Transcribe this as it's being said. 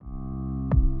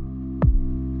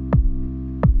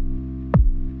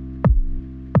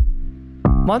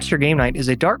Monster Game Night is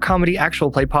a dark comedy actual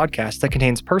play podcast that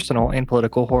contains personal and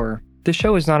political horror. This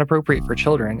show is not appropriate for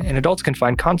children, and adults can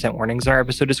find content warnings in our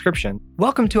episode description.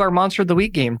 Welcome to our Monster of the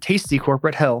Week game, Tasty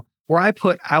Corporate Hell, where I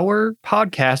put our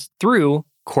podcast through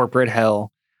corporate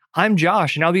hell. I'm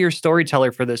Josh, and I'll be your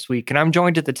storyteller for this week, and I'm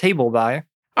joined at the table by...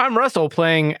 I'm Russell,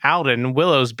 playing Alden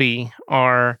Willowsby,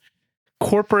 our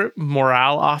corporate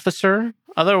morale officer,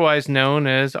 otherwise known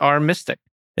as our mystic.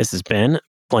 This is Ben,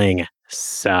 playing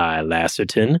Cy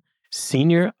Lasserton,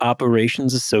 Senior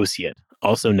Operations Associate,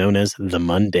 also known as the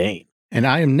Mundane. And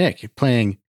I am Nick,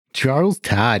 playing Charles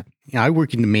Todd. I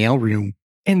work in the mailroom.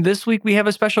 And this week we have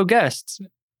a special guest.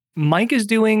 Mike is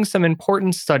doing some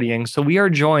important studying, so we are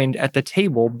joined at the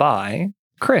table by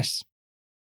Chris.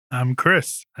 I'm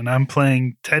Chris, and I'm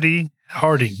playing Teddy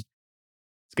Harding.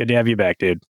 It's good to have you back,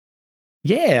 dude.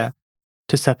 Yeah,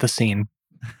 to set the scene.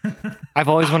 I've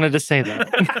always wanted to say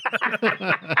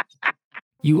that.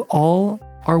 You all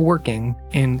are working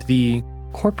in the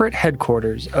corporate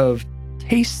headquarters of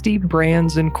Tasty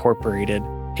Brands Incorporated,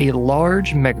 a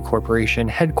large megacorporation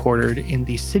headquartered in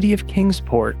the city of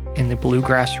Kingsport in the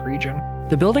Bluegrass region.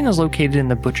 The building is located in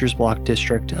the Butcher's Block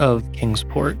district of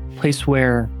Kingsport, a place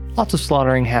where lots of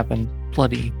slaughtering happened,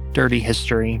 bloody, dirty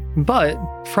history. But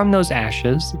from those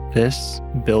ashes, this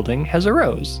building has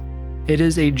arose. It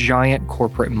is a giant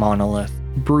corporate monolith,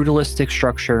 brutalistic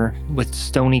structure with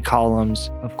stony columns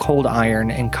of cold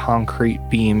iron and concrete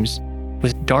beams,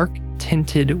 with dark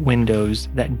tinted windows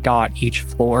that dot each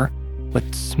floor,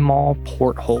 with small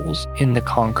portholes in the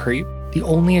concrete. The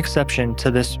only exception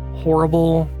to this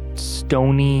horrible,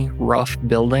 stony, rough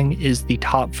building is the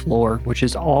top floor, which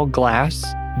is all glass,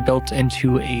 built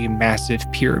into a massive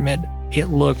pyramid. It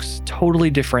looks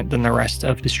totally different than the rest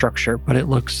of the structure, but it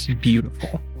looks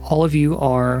beautiful. All of you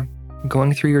are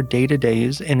going through your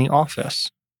day-to-days in the office.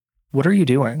 What are you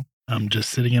doing? I'm just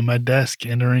sitting at my desk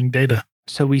entering data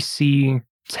So we see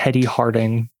Teddy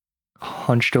Harding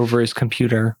hunched over his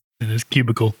computer, in his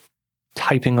cubicle.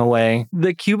 typing away.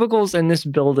 The cubicles in this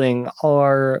building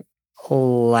are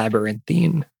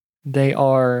labyrinthine. They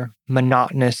are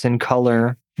monotonous in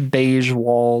color, beige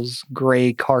walls,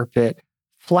 gray carpet,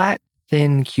 flat,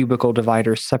 thin cubicle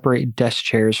dividers separate desk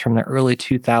chairs from the early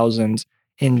 2000s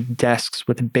in desks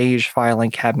with beige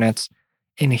filing cabinets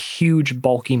and huge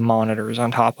bulky monitors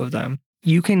on top of them.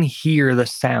 You can hear the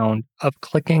sound of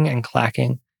clicking and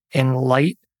clacking and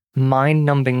light,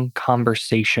 mind-numbing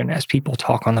conversation as people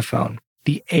talk on the phone.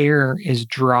 The air is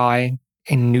dry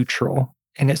and neutral,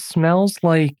 and it smells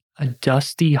like a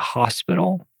dusty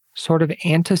hospital, sort of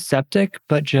antiseptic,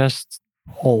 but just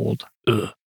old. Ugh.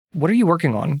 What are you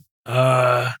working on?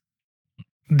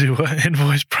 Do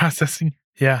invoice processing?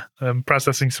 Yeah, I'm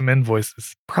processing some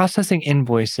invoices. Processing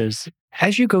invoices.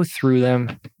 As you go through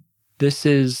them,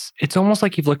 it's almost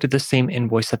like you've looked at the same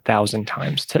invoice 1,000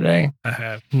 times today. I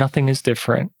have. Nothing is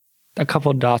different. A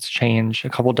couple dots change, a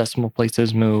couple decimal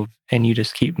places move, and you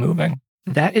just keep moving.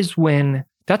 That's when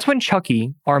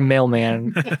Chucky, our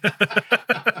mailman,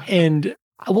 and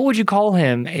what would you call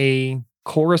him? A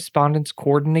correspondence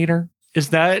coordinator? Is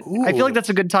that? Ooh. I feel like that's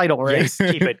a good title, right? Yes,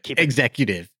 keep it.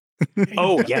 Executive.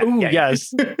 Oh, yeah. Ooh, yeah.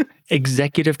 yes.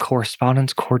 Executive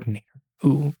correspondence coordinator.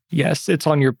 Ooh, yes. It's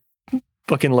on your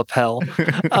fucking lapel.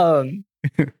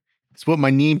 It's what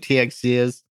my name tag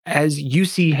says. As you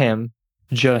see him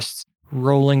just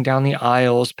rolling down the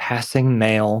aisles, passing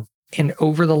mail, and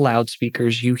over the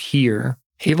loudspeakers, you hear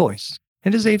a voice.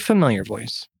 It is a familiar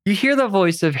voice. You hear the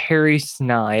voice of Harry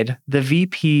Snide, the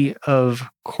VP of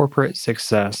Corporate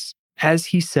Success, as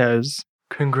he says,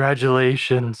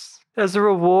 "Congratulations. As a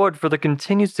reward for the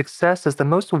continued success as the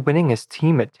most winningest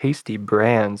team at Tasty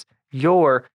Brands,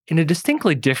 your," in a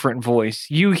distinctly different voice,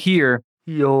 you hear,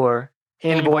 "your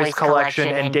invoice collection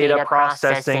and data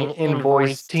processing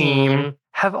invoice team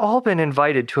have all been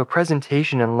invited to a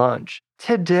presentation and lunch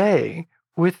today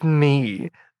with me,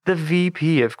 the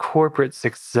VP of Corporate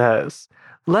Success.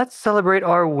 Let's celebrate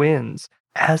our wins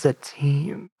as a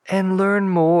team and learn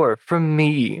more from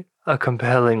me, a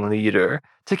compelling leader,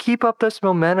 to keep up this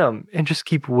momentum and just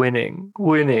keep winning.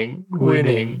 No,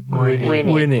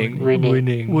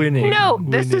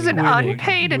 this is an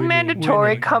unpaid and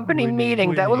mandatory company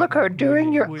meeting that will occur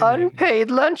during your unpaid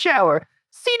lunch hour.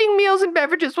 Seating, meals, and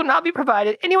beverages will not be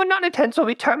provided. Anyone not in attendance will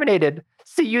be terminated.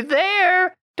 See you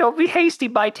there. Don't be hasty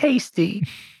by tasty."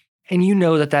 And you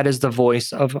know that is the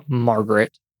voice of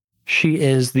Margaret. She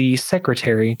is the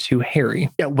secretary to Harry.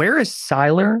 Yeah, where is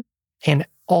Siler and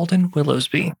Alden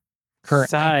Willowsby?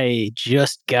 Cy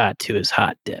just got to his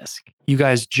hot desk. You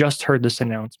guys just heard this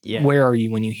announcement. Yeah. Where are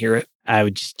you when you hear it? I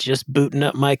was just booting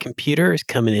up my computer. It's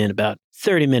coming in about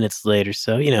 30 minutes later.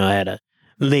 So, I had a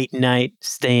late night,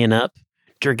 staying up,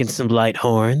 drinking some light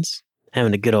horns,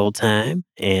 having a good old time.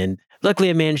 And luckily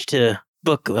I managed to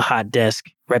book a hot desk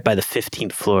right by the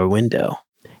 15th floor window.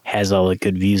 Has all the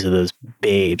good views of those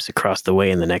babes across the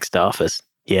way in the next office.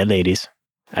 Yeah, ladies,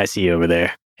 I see you over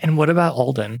there. And what about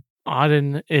Alden?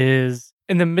 Auden is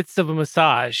in the midst of a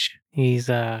massage. He's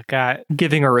got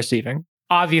Giving or receiving?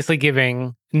 obviously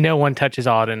giving. No one touches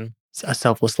Auden. It's a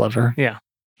selfless lover.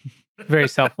 Very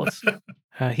selfless.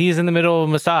 He's in the middle of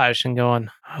a massage and going,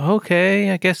 okay,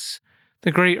 I guess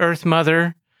the great Earth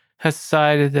Mother has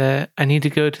decided that I need to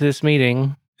go to this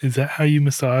meeting. Is that how you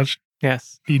massage?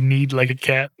 Yes. You need like a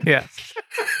cat? Yes.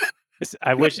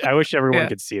 I wish everyone Yeah.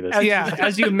 could see this.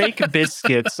 As you make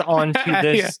biscuits onto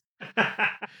this,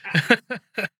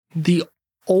 the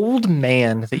old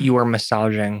man that you are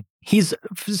massaging, he's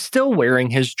still wearing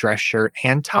his dress shirt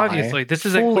and tie. Obviously, this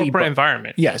is a fully corporate bu-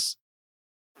 environment. Yes.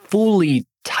 Fully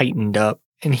tightened up.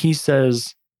 And he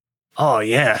says, "Oh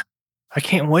yeah, I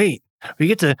can't wait. We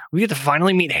get to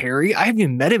finally meet Harry. I haven't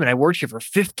even met him and I worked here for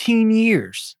 15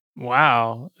 years.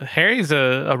 Wow. Harry's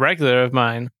a regular of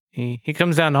mine. He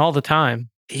comes down all the time.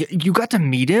 You got to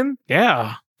meet him?"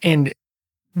 Yeah. And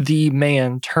the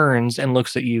man turns and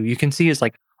looks at you. You can see his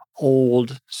like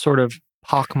old sort of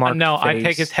pockmarked No, I face.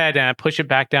 take his head and I push it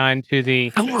back down into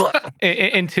the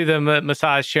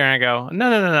massage chair and I go,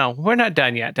 no, we're not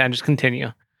done yet. Dan, just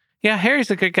continue. Yeah, Harry's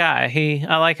a good guy.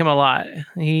 I like him a lot.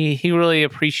 He really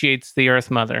appreciates the Earth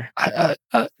Mother.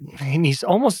 And he's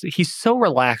so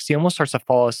relaxed. He almost starts to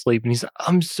fall asleep. And he's,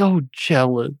 I'm so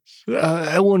jealous.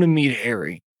 I want to meet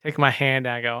Harry. Take my hand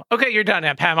and I go, okay, you're done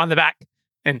now. Pat him on the back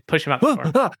and push him out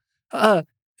the door.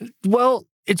 Well,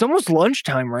 it's almost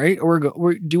lunchtime, right?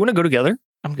 Do you want to go together?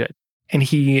 I'm good. And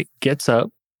he gets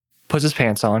up, puts his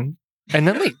pants on, and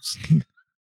then leaves.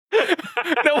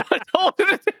 No one told him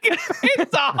to take his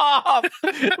pants off.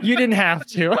 You didn't have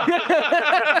to.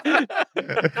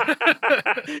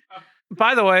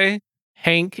 By the way,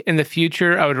 Hank, in the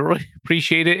future, I would really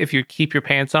appreciate it if you keep your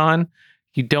pants on.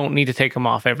 You don't need to take them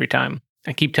off every time.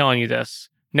 I keep telling you this.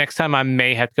 Next time I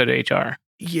may have to go to HR.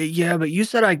 Yeah, but you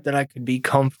said that I could be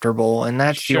comfortable, and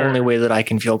that's Sure. the only way that I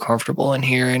can feel comfortable in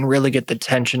here and really get the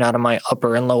tension out of my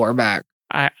upper and lower back.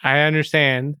 I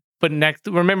understand. But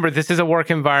remember, this is a work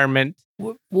environment.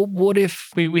 What if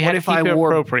We have to if keep I it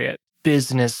wore appropriate.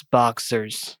 business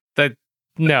boxers?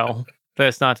 No,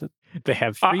 that's not. They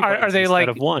have Are- 3 are buttons they instead like-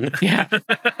 of 1. Yeah.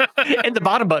 And the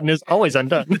bottom button is always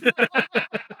undone.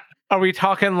 Are we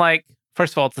talking like,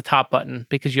 first of all, it's the top button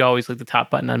because you always leave the top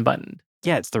button unbuttoned.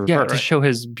 Yeah, it's the Yeah, reverse. to show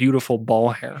his beautiful ball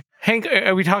hair. Hank,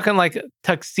 are we talking like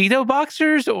tuxedo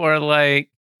boxers or like?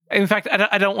 In fact,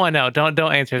 I don't want to know.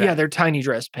 Don't answer that. Yeah, they're tiny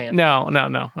dress pants. No.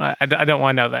 I don't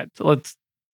want to know that. Let's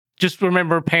just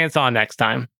remember pants on next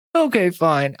time. Okay,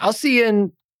 fine. I'll see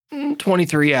you in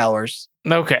 23 hours.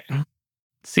 Okay.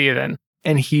 See you then.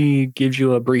 And he gives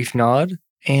you a brief nod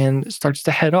and starts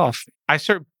to head off. I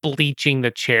start bleaching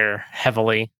the chair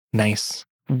heavily. Nice.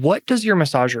 What does your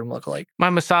massage room look like? My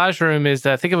massage room is,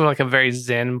 think of it like a very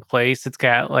zen place. It's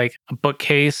got like a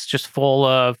bookcase just full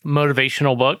of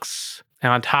motivational books.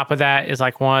 And on top of that is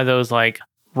like one of those like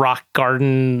rock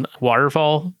garden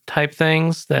waterfall type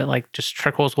things that like just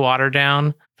trickles water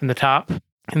down from the top.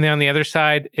 And then on the other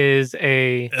side is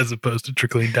As opposed to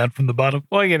trickling down from the bottom.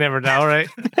 well, you never know, right?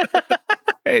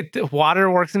 Water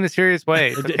works in mysterious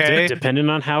ways. Okay. Depending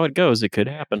on how it goes, it could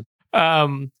happen.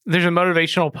 There's a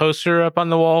motivational poster up on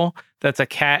the wall that's a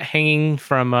cat hanging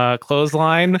from a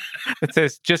clothesline that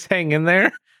says just hang in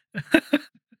there.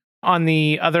 On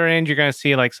the other end, you're going to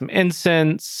see like some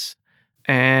incense.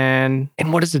 And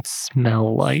And what does it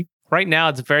smell like? right now,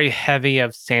 it's very heavy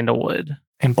of sandalwood.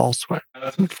 And ball sweat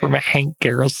from a Hank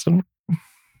Garrison.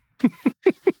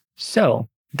 So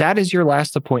that is your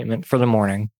last appointment for the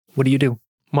morning. What do you do?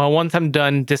 Well, once I'm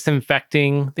done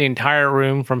disinfecting the entire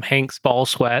room from Hank's ball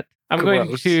sweat, I'm going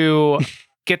Gross. to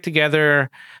get together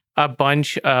a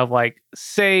bunch of like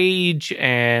sage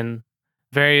and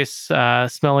various good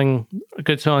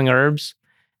smelling herbs.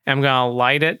 I'm going to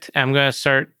light it. I'm going to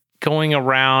start going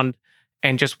around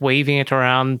and just waving it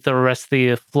around the rest of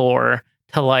the floor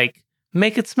to like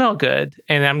make it smell good.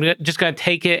 And I'm just going to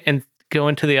take it and go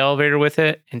into the elevator with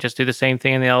it and just do the same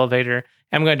thing in the elevator.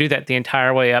 I'm going to do that the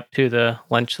entire way up to the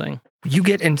lunch thing. You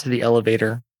get into the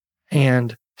elevator,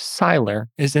 and Siler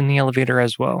is in the elevator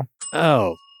as well.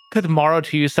 Oh, Good morrow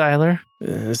to you, Siler.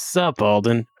 sup,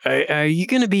 Alden? Are you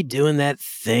going to be doing that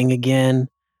thing again?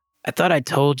 I thought I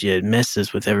told you it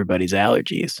messes with everybody's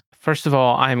allergies. First of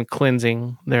all, I'm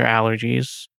cleansing their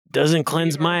allergies. Doesn't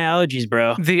cleanse my allergies,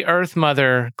 bro. The Earth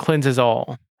Mother cleanses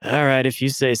all. All right, if you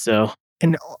say so.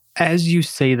 And as you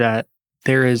say that,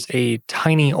 there is a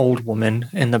tiny old woman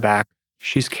in the back.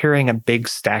 She's carrying a big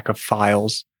stack of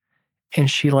files, and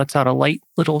she lets out a light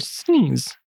little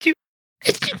sneeze.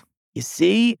 You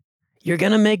see? You're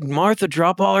gonna make Martha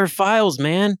drop all her files,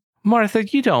 man. Martha,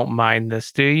 you don't mind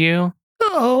this, do you?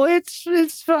 Oh,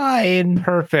 it's fine.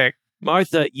 Perfect.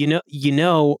 Martha, you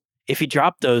know, if you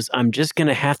drop those, I'm just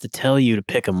gonna have to tell you to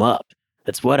pick them up.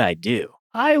 That's what I do.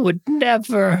 I would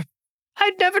never.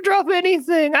 I'd never drop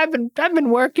anything. I've been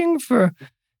working for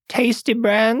Tasty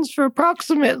Brands for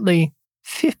approximately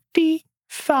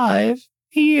 55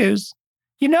 years.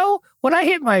 You know, when I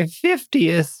hit my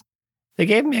 50th, they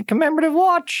gave me a commemorative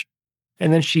watch.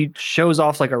 And then she shows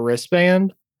off like a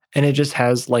wristband, and it just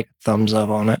has like thumbs up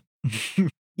on it.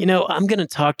 You know, I'm gonna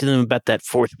talk to them about that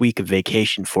 4th week of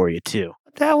vacation for you, too.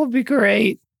 That would be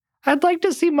great. I'd like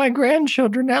to see my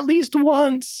grandchildren at least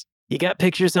once. You got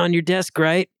pictures on your desk,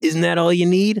 right? Isn't that all you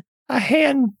need? A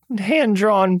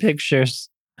hand-drawn pictures.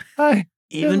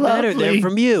 Even better, they're lovely.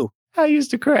 from you. I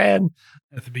used a crayon.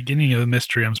 At the beginning of the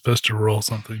mystery, I'm supposed to roll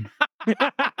something.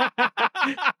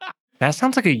 That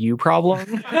sounds like a you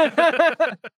problem.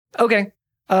 Okay.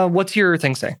 What's your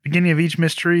thing say? Beginning of each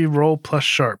mystery, roll plus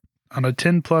sharp. On a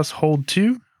 10 plus, hold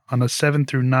 2. On a 7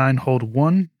 through 9, hold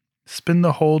 1. Spin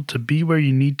the hold to be where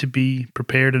you need to be,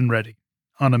 prepared and ready.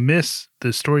 On a miss,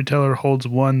 the storyteller holds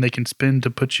 1 they can spin to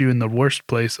put you in the worst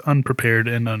place, unprepared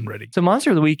and unready. So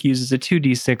Monster of the Week uses a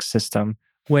 2d6 system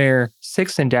where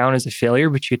 6 and down is a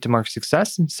failure, but you get to mark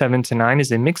success, and 7 to 9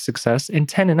 is a mixed success, and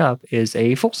 10 and up is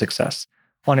a full success.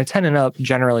 On a 10 and up,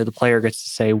 generally the player gets to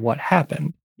say what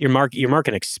happened. You're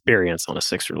marking experience on a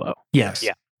 6 or low. Yes.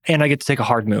 Yeah. And I get to take a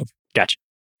hard move. Gotcha.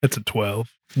 That's a 12.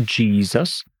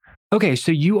 Jesus. Okay,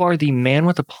 so you are the man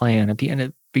with a plan. At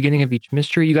the beginning of each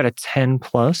mystery, you got a 10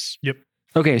 plus. Yep.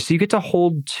 Okay, so you get to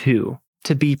hold 2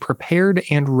 to be prepared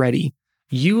and ready.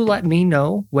 You let me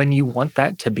know when you want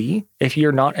that to be. If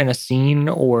you're not in a scene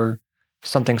or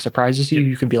something surprises you,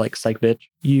 you can be like, psych bitch.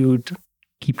 You'd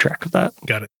keep track of that.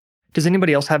 Got it. Does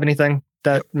anybody else have anything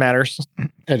that matters?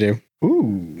 I do.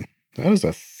 Ooh, that was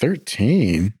a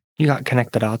 13. You got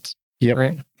connect the dots. Yep.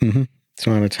 Right?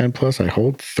 So on a 10 plus, I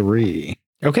hold 3.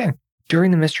 Okay.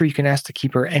 During the mystery, you can ask the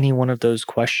keeper any one of those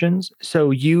questions.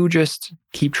 So you just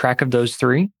keep track of those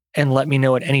 3 and let me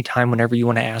know at any time whenever you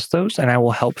want to ask those, and I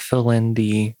will help fill in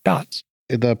the dots.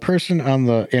 The person on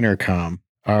the intercom,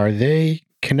 are they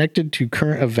connected to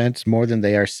current events more than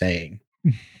they are saying?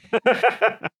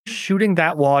 Shooting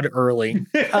that wad early.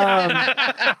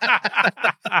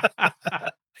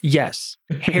 Yes,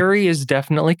 Harry is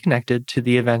definitely connected to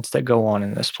the events that go on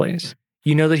in this place.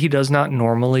 You know that he does not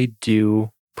normally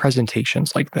do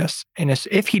presentations like this. And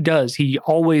if he does, he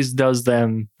always does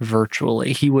them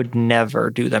virtually. He would never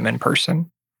do them in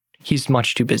person. He's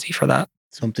much too busy for that.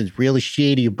 Something's really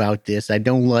shady about this. I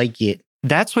don't like it.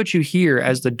 That's what you hear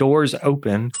as the doors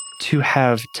open to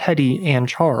have Teddy and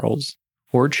Charles,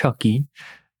 or Chucky,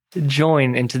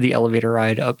 join into the elevator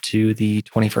ride up to the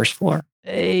 21st floor.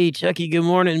 Hey, Chucky, good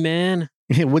morning, man.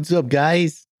 What's up,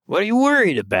 guys? What are you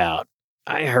worried about?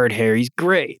 I heard Harry's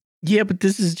great. Yeah, but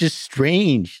this is just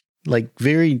strange. Like,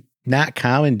 very not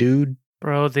common, dude.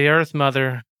 Bro, the Earth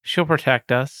Mother, she'll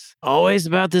protect us. Always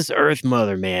about this Earth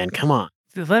Mother, man. Come on.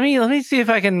 Let me see if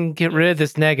I can get rid of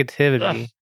this negativity.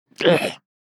 Ugh.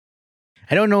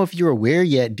 I don't know if you're aware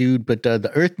yet, dude, but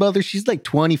the Earth Mother, she's like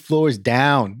 20 floors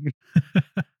down.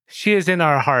 She is in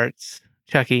our hearts,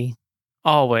 Chucky.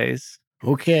 Always.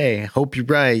 Okay, hope you're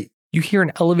right. You hear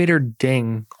an elevator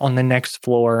ding on the next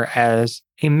floor as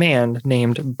a man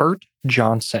named Bert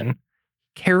Johnson,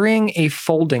 carrying a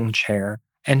folding chair,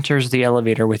 enters the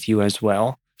elevator with you as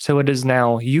well. So it is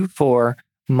now you 4,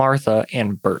 Martha,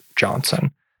 and Bert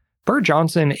Johnson. Bert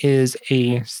Johnson is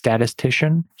a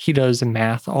statistician. He does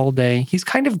math all day. He's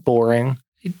kind of boring,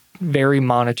 very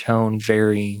monotone,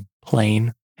 very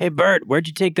plain. Hey, Bert, where'd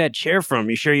you take that chair from?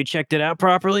 You sure you checked it out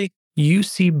properly? You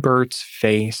see Bert's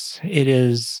face. It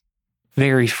is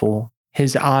very full.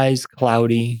 His eyes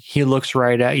cloudy. He looks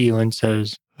right at you and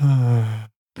says,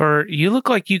 Bert, you look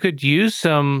like you could use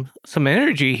some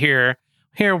energy here.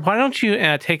 Here, why don't you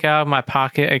take out of my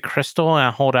pocket a crystal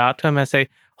and hold out to him and say,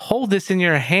 hold this in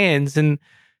your hands and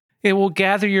it will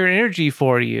gather your energy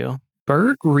for you.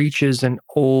 Bert reaches an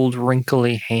old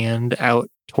wrinkly hand out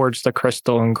towards the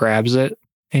crystal and grabs it,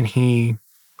 and he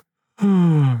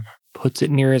puts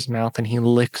it near his mouth and he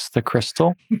licks the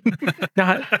crystal.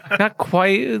 Not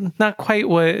quite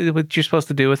what you're supposed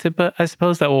to do with it, but I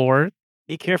suppose that will work.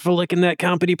 Be careful licking that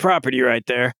company property right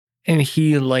there. And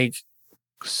he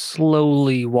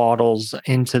slowly waddles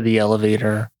into the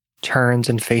elevator, turns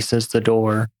and faces the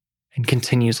door, and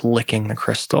continues licking the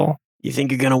crystal. You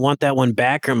think you're going to want that one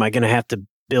back, or am I going to have to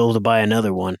bill to buy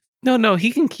another one? No,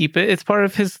 he can keep it. It's part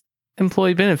of his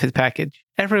employee benefit package.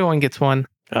 Everyone gets one.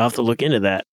 I'll have to look into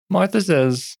that. Martha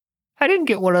says, I didn't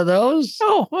get one of those.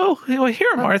 Oh, well,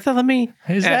 here, Martha, let me...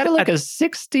 Is that like a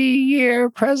 60-year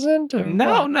present? Or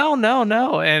No.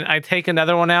 what? And I take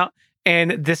another one out,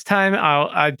 and this time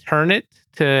I turn it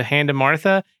to hand to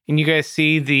Martha, and you guys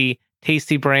see the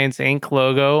Tasty Brands Inc.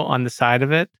 logo on the side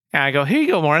of it. And I go, here you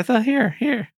go, Martha.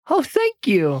 Here. Oh, thank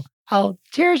you. I'll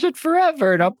cherish it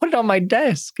forever, and I'll put it on my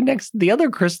desk next to the other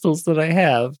crystals that I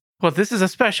have. Well, this is a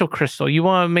special crystal. You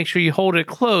want to make sure you hold it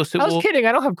close. I was kidding.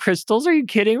 I don't have crystals. Are you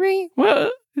kidding me?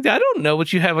 Well, I don't know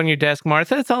what you have on your desk,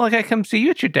 Martha. It's not like I come see you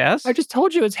at your desk. I just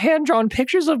told you it's hand-drawn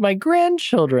pictures of my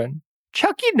grandchildren.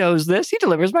 Chucky knows this. He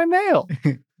delivers my mail.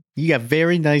 You got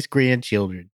very nice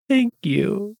grandchildren. Thank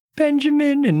you.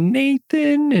 Benjamin and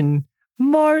Nathan and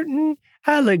Martin,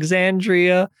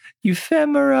 Alexandria,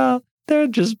 Euphemera. They're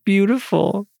just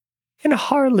beautiful. And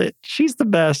Harlot, she's the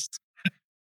best.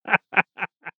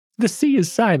 The sea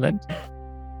is silent.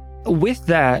 With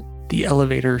that, the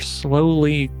elevator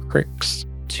slowly creaks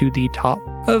to the top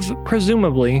of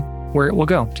presumably where it will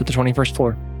go, to the 21st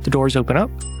floor. The doors open up,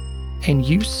 and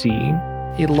you see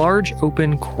a large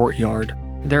open courtyard.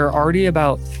 There are already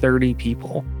about 30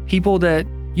 people that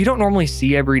you don't normally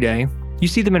see every day. You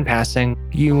see them in passing.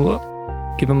 You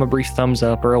give them a brief thumbs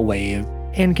up or a wave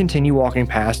and continue walking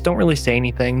past. Don't really say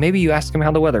anything. Maybe you ask them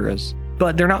how the weather is.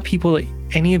 But they're not people that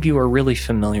any of you are really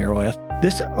familiar with.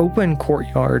 This open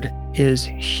courtyard is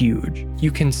huge. You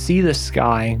can see the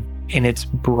sky, and it's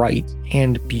bright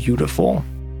and beautiful.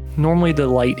 Normally the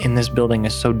light in this building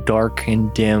is so dark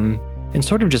and dim and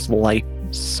sort of just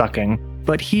light-sucking.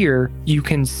 But here, you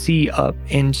can see up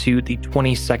into the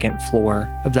 22nd floor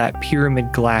of that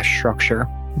pyramid glass structure.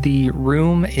 The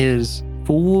room is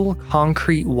full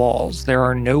concrete walls. There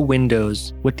are no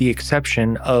windows with the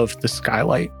exception of the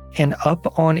skylight. And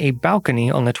up on a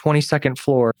balcony on the 22nd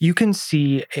floor, you can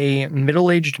see a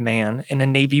middle-aged man in a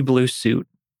navy blue suit.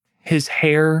 His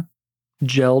hair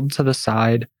gelled to the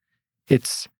side.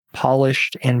 It's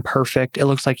polished and perfect. It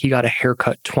looks like he got a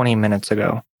haircut 20 minutes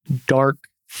ago. Dark,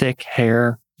 thick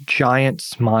hair, giant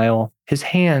smile. His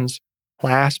hands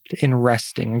clasped and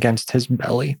resting against his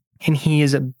belly. And he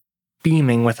is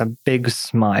beaming with a big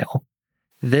smile.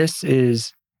 This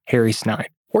is Harry Snide,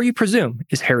 or you presume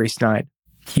is Harry Snide.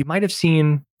 You might have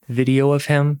seen video of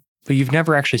him, but you've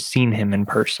never actually seen him in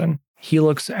person. He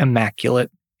looks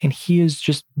immaculate, and he is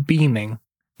just beaming,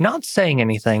 not saying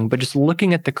anything, but just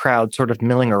looking at the crowd sort of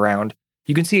milling around.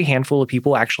 You can see a handful of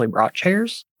people actually brought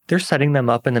chairs. They're setting them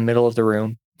up in the middle of the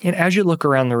room. And as you look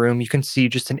around the room, you can see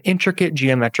just an intricate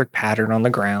geometric pattern on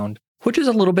the ground, which is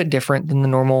a little bit different than the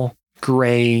normal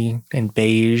gray and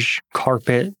beige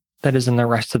carpet that is in the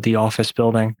rest of the office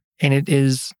building. And it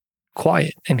is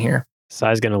quiet in here.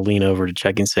 Sai's going to lean over to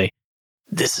Chuck and say,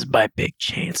 this is my big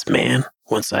chance, man.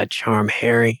 Once I charm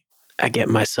Harry, I get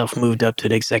myself moved up to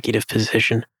an executive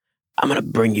position. I'm going to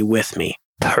bring you with me.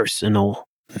 Personal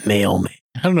mailman.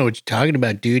 I don't know what you're talking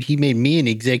about, dude. He made me an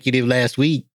executive last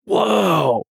week.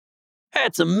 Whoa.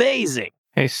 That's amazing.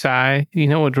 Hey, Sai, you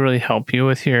know what would really help you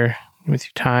with your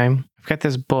time? I've got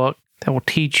this book that will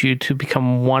teach you to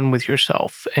become one with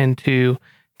yourself and to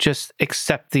just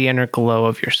accept the inner glow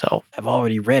of yourself. I've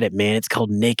already read it, man. It's called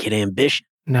Naked Ambition.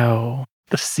 No.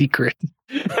 The secret.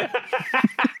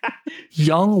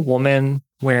 Young woman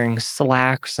wearing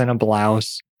slacks and a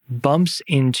blouse bumps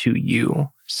into you,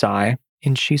 Sai,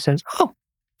 and she says, oh,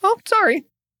 sorry,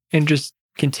 and just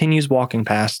continues walking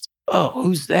past. Oh,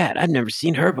 who's that? I've never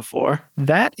seen her before.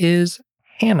 That is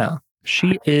Hannah.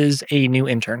 She is a new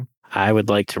intern. I would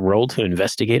like to roll to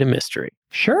investigate a mystery.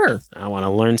 Sure. I want to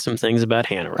learn some things about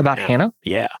Hannah. About now. Hannah?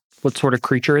 Yeah. What sort of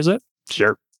creature is it?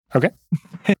 Sure. Okay.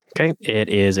 Okay. It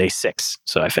is a 6,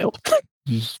 so I failed.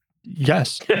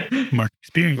 Yes. Mark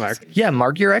experience. Yeah,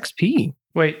 mark your XP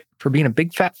Wait, for being a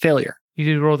big fat failure. you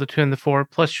did roll the 2 and the 4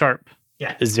 plus sharp.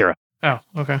 Yeah. 0. Oh,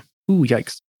 okay. Ooh,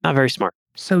 yikes. Not very smart.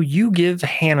 So you give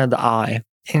Hannah the eye,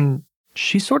 and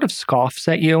she sort of scoffs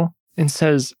at you and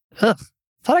says, ugh,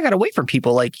 thought I gotta wait for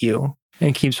people like you,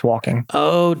 and keeps walking.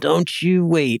 Oh, don't you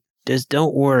wait. Just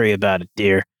don't worry about it,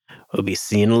 dear. We'll be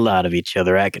seeing a lot of each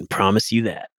other. I can promise you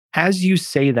that. As you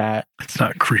say that, It's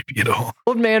not creepy at all.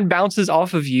 old man bounces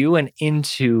off of you and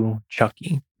into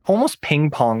Chucky. Almost ping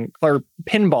pong or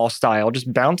pinball style,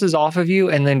 just bounces off of you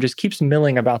and then just keeps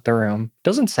milling about the room.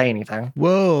 Doesn't say anything.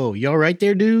 Whoa, you all right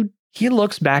there, dude? He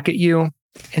looks back at you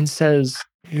and says,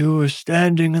 you were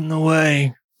standing in the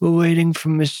way. We're waiting for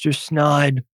Mr.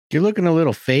 Snide. You're looking a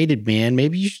little faded, man.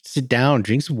 Maybe you should sit down,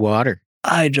 drink some water.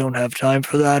 I don't have time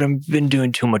for that. I've been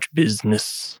doing too much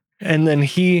business. And then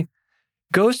he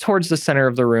goes towards the center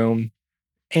of the room,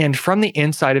 and from the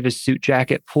inside of his suit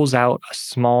jacket pulls out a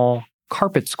small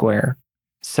carpet square,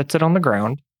 sets it on the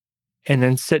ground, and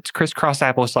then sits crisscross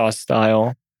applesauce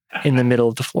style in the middle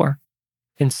of the floor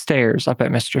and stares up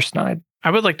at Mr. Snide.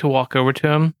 I would like to walk over to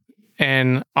him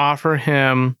and offer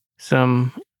him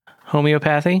some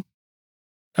homeopathy.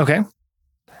 Okay.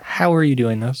 How are you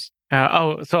doing this?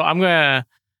 So I'm going to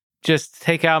just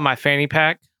take out my fanny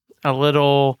pack, a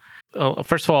little,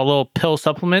 first of all, a little pill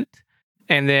supplement,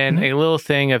 and then a little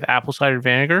thing of apple cider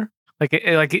vinegar. Think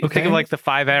of like the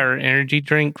 5-hour energy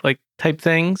drink like type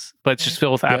things, but it's just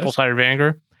filled with apple cider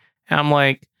vinegar. And I'm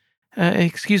like,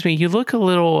 excuse me, you look a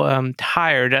little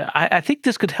tired. I think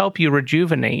this could help you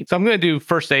rejuvenate. So I'm going to do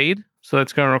first aid. So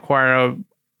that's going to require a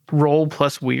roll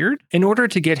plus weird. In order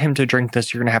to get him to drink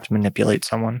this, you're going to have to manipulate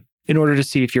someone in order to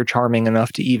see if you're charming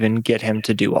enough to even get him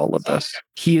to do all of this.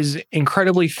 He is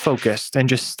incredibly focused and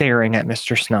just staring at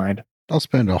Mr. Snide. I'll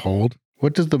spend a hold.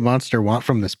 What does the monster want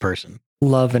from this person?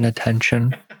 Love and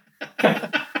attention.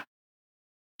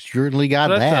 Surely got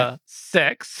so that's that.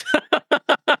 A 6.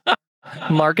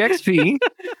 Mark XP.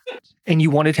 And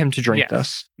you wanted him to drink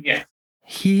this. Yeah.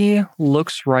 He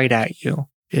looks right at you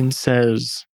and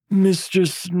says, Mr.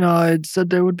 Snide said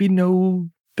there would be no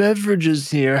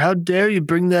beverages here. How dare you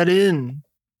bring that in?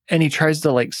 And he tries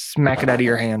to like smack it out of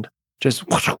your hand. Just,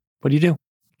 what do you do?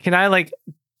 Can I like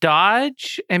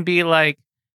dodge and be like,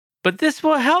 but this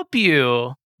will help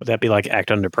you? Would that be like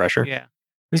act under pressure? Yeah.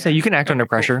 We say you can act under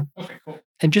pressure. Cool. Okay, cool.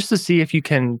 And just to see if you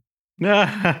can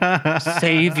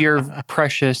save your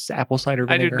precious apple cider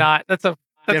vinegar. I do not. That's a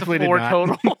Definitely 4 did not.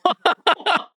 total.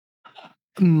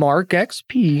 Mark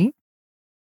XP.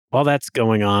 While that's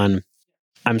going on,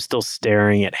 I'm still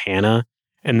staring at Hannah.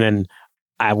 And then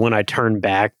when I turn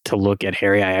back to look at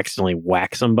Harry, I accidentally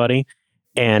whack somebody.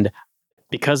 And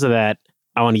because of that,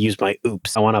 I want to use my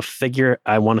oops. I want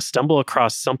to stumble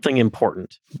across something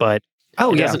important, but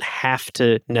it doesn't have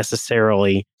to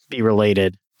necessarily be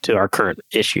related to our current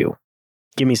issue.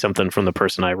 Give me something from the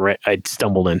person I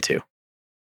stumbled into.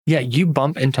 Yeah, you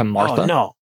bump into Martha. Oh,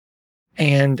 no.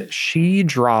 And she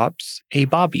drops a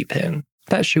bobby pin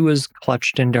that she was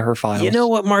clutched into her files. You know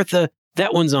what, Martha?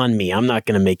 That one's on me. I'm not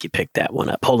going to make you pick that one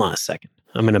up. Hold on a second.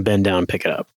 I'm going to bend down and pick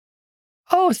it up.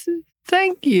 Oh,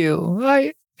 thank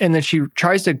you. And then she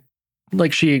tries to,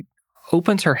 like, she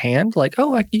opens her hand, like,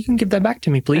 you can give that back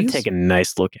to me, please. Take a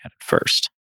nice look at it first.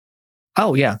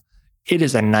 Oh, yeah. It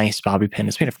is a nice bobby pin.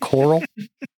 It's made of coral.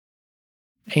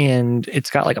 And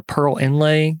it's got like a pearl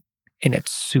inlay, and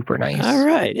it's super nice. All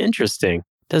right. Interesting.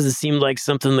 Doesn't seem like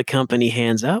something the company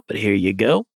hands out, but here you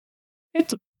go.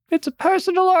 It's a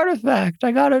personal artifact.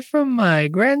 I got it from my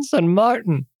grandson,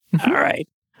 Martin. All right.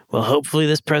 Well, hopefully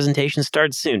this presentation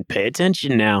starts soon. Pay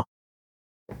attention now.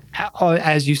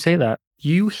 As you say that,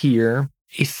 you hear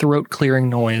a throat-clearing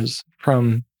noise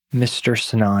from Mr.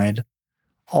 Snide.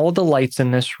 All the lights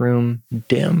in this room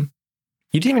dim.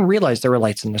 You didn't even realize there were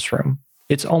lights in this room.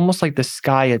 It's almost like the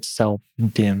sky itself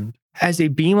dimmed. As a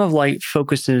beam of light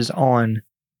focuses on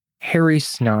Harry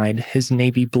Snide, his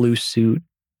navy blue suit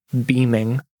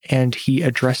beaming, and he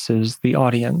addresses the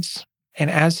audience. And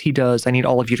as he does, I need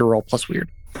all of you to roll plus weird.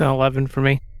 11 for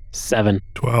me. 7.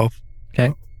 12.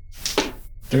 Okay.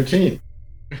 13.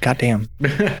 Goddamn.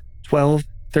 12,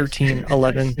 13,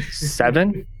 11,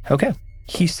 7. Okay.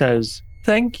 He says,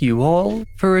 "Thank you all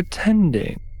for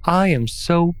attending. I am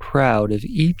so proud of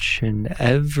each and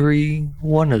every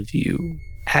one of you."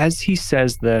 As he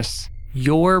says this,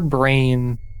 your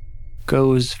brain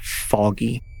goes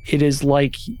foggy. It is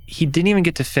like he didn't even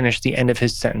get to finish the end of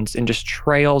his sentence and just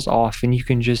trails off, and you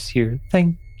can just hear,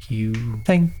 thank you,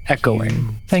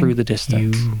 echoing through the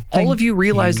distance. All of you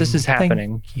realize this is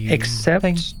happening,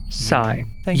 except Sai.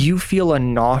 You feel a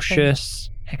nauseous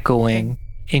echoing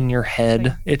in your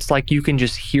head. It's like you can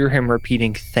just hear him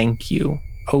repeating thank you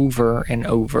over and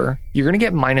over. You're going to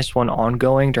get -1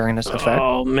 ongoing during this effect.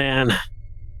 Oh, man.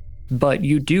 But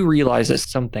you do realize that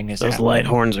something is Those happening. light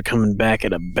horns are coming back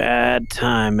at a bad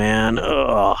time, man.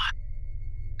 Ugh.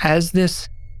 As this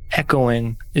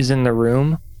echoing is in the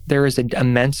room, there is an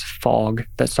immense fog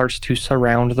that starts to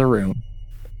surround the room.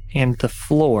 And the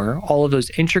floor, all of those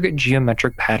intricate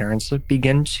geometric patterns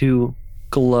begin to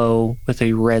glow with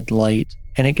a red light.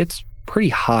 And it gets pretty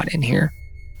hot in here.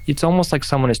 It's almost like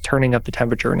someone is turning up the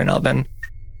temperature in an oven.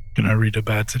 Can I read a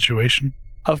bad situation?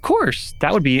 Of course,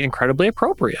 that would be incredibly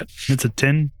appropriate. It's a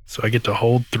 10, so I get to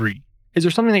hold 3. Is there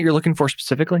something that you're looking for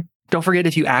specifically? Don't forget,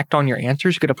 if you act on your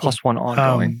answers, you get a +1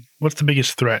 ongoing. What's the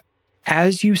biggest threat?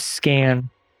 As you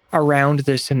scan around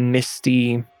this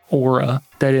misty aura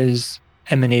that is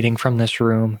emanating from this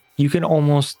room, you can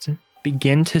almost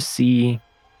begin to see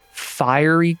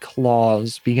fiery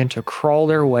claws begin to crawl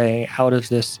their way out of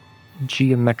this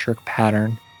geometric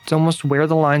pattern. It's almost where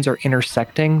the lines are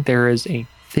intersecting. There is a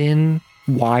thin,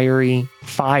 wiry,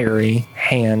 fiery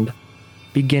hand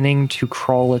beginning to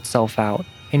crawl itself out.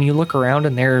 And you look around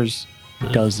and there's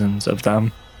dozens of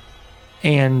them.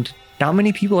 And not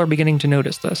many people are beginning to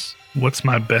notice this. What's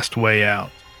my best way out?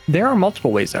 There are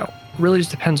multiple ways out. Really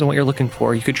just depends on what you're looking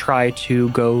for. You could try to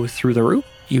go through the roof.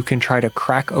 You can try to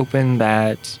crack open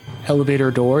that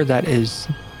elevator door that is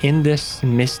in this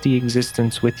misty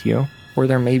existence with you. Or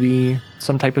there may be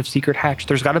some type of secret hatch.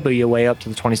 There's got to be a way up to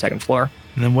the 22nd floor.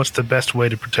 And then what's the best way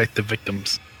to protect the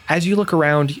victims? As you look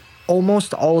around,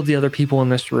 almost all of the other people in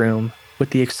this room, with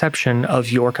the exception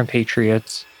of your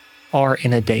compatriots, are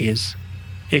in a daze.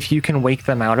 If you can wake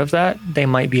them out of that, they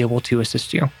might be able to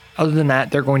assist you. Other than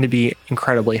that, they're going to be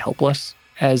incredibly helpless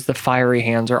as the fiery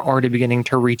hands are already beginning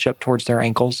to reach up towards their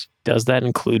ankles. Does that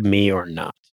include me or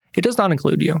not? It does not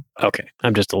include you. Okay.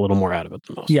 I'm just a little more out of it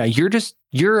than most. Yeah,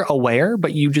 you're aware,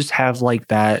 but you just have like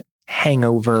that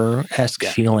hangover-esque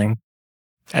feeling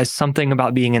as something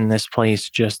about being in this place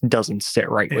just doesn't sit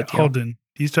right with you. Holden,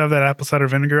 do you still have that apple cider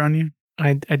vinegar on you?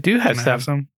 I do have Can I some. have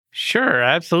some? Sure,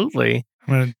 absolutely.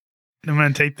 I'm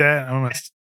gonna take that.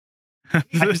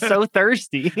 I'm so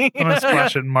thirsty. I'm gonna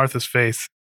splash it in Martha's face.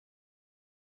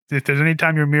 If there's any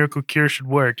time your miracle cure should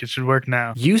work, it should work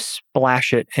now. You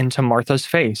splash it into Martha's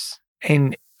face,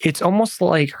 and it's almost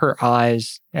like her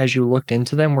eyes, as you looked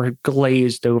into them, were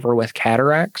glazed over with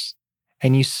cataracts,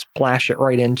 and you splash it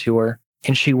right into her,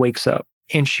 and she wakes up,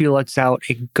 and she lets out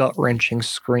a gut-wrenching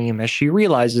scream as she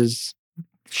realizes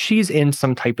she's in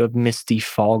some type of misty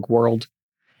fog world,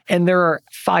 and there are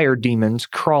fire demons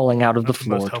crawling out of the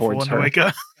floor towards her. Wake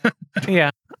up.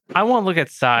 Yeah. I want to look at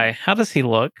Sai. How does he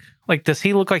look? Like, does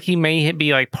he look like he may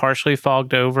be like partially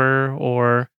fogged over,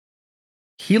 or?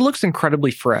 He looks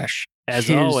incredibly fresh. As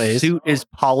His always. suit is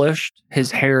polished.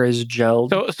 His hair is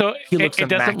gelled. So He looks it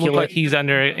doesn't look immaculate. like he's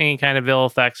under any kind of ill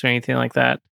effects or anything like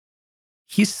that.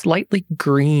 He's slightly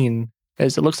green,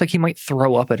 as it looks like he might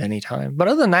throw up at any time. But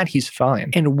other than that, he's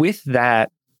fine. And with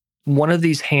that, one of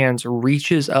these hands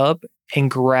reaches up and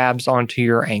grabs onto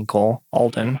your ankle,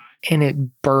 Alden, and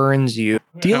it burns you.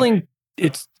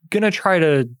 It's going to try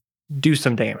to do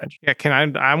some damage. Yeah,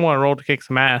 I want to roll to kick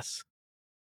some ass.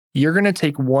 You're going to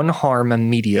take 1 harm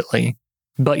immediately.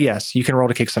 But yes, you can roll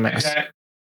to kick some ass.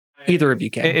 Either of you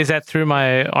can. Is that through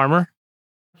my armor?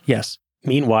 Yes.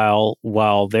 Meanwhile,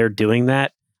 while they're doing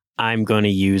that, I'm going to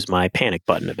use my panic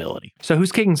button ability. So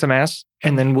who's kicking some ass?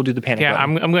 And then we'll do the panic Yeah,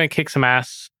 button. I'm going to kick some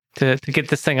ass to get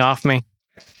this thing off me.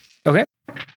 Okay.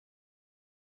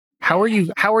 How are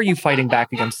you fighting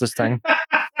back against this thing?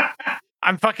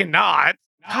 I'm fucking not.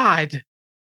 God.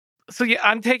 So yeah,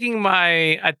 I'm taking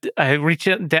I reach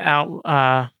it down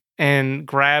and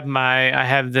grab I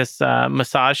have this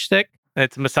massage stick.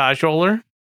 It's a massage roller.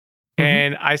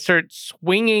 And I start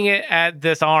swinging it at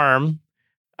this arm.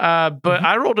 But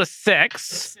I rolled a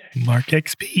 6. Mark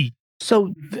XP.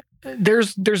 So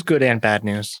there's good and bad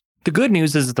news. The good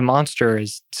news is that the monster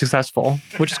is successful,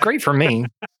 which is great for me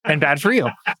and bad for you.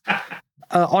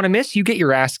 On a miss, you get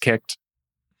your ass kicked.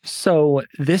 So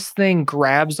this thing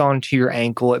grabs onto your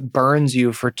ankle. It burns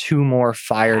you for 2 more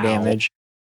fire damage.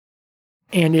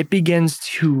 And it begins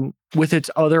to, with its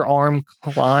other arm,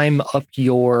 climb up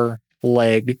your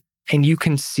leg. And you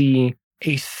can see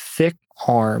a thick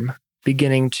arm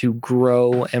beginning to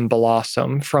grow and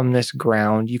blossom from this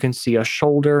ground. You can see a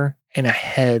shoulder and a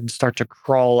head start to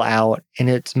crawl out, and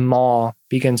its maw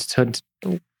begins to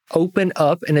open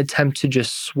up and attempt to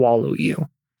just swallow you.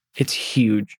 It's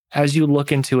huge. As you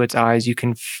look into its eyes, you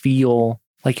can feel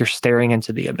like you're staring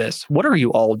into the abyss. What are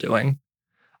you all doing?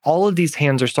 All of these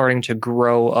hands are starting to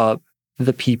grow up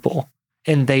the people,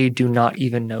 and they do not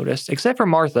even notice, except for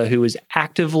Martha, who is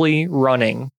actively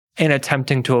running and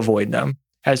attempting to avoid them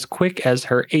as quick as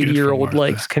her 80-year-old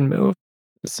legs can move.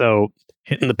 So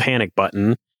hitting the panic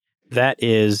button, that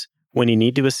is when you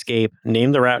need to escape,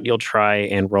 name the route you'll try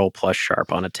and roll plus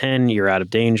sharp. On a 10, you're out of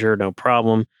danger, no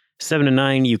problem. 7 to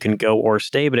 9, you can go or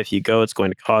stay, but if you go, it's going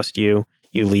to cost you.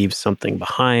 You leave something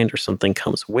behind or something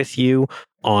comes with you.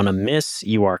 On a miss,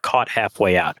 you are caught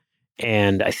halfway out.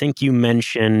 And I think you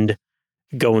mentioned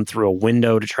going through a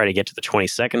window to try to get to the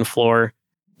 22nd floor.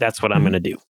 That's what I'm going to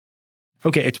do.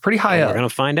 Okay, it's pretty high up. We're going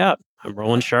to find out. I'm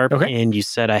rolling sharp, and you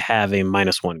said I have a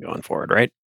 -1 going forward,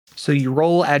 right? So you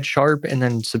roll, add sharp, and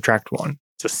then subtract 1.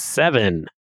 It's a 7.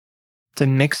 It's a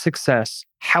mixed success.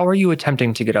 How are you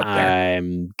attempting to get up there?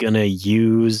 I'm going to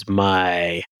use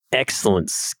my excellent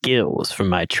skills from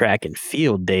my track and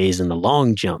field days in the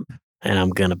long jump, and I'm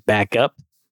going to back up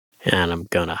And I'm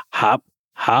going to hop,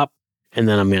 and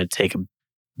then I'm going to take a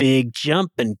big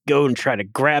jump and go and try to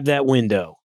grab that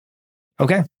window.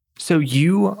 Okay. So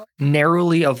you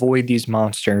narrowly avoid these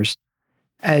monsters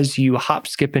as you hop,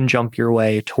 skip, and jump your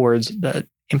way towards the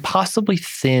impossibly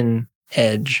thin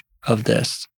edge of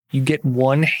this. You get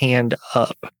one hand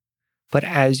up, but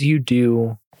as you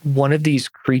do, one of these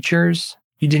creatures,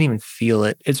 you didn't even feel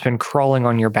it. It's been crawling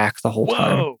on your back the whole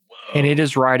time. Whoa. And it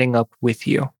is riding up with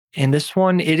you. And this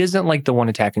one, it isn't like the one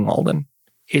attacking Alden.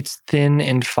 It's thin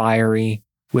and fiery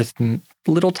with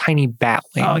little tiny bat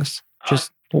wings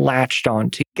just latched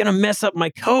onto. Gonna mess up my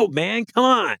coat, man. Come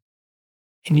on.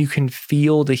 And you can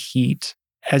feel the heat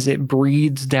as it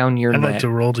breathes down your I'd neck. like to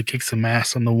roll to kick some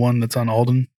ass on the one that's on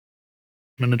Alden.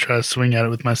 I'm going to try to swing at it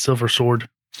with my silver sword.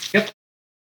 Yep.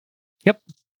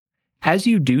 As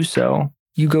you do so,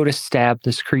 you go to stab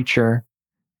this creature,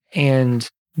 and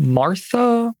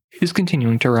Martha is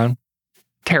continuing to run,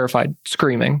 terrified,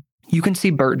 screaming. You can see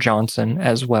Bert Johnson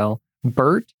as well.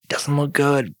 Bert doesn't look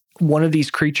good. One of these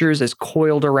creatures is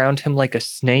coiled around him like a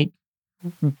snake,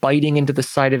 biting into the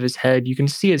side of his head. You can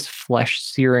see his flesh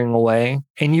searing away,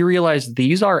 and you realize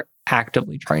these are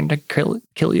actively trying to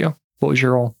kill you. What was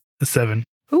your roll? A 7.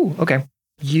 Ooh, okay.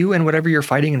 You and whatever you're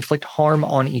fighting inflict harm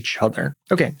on each other.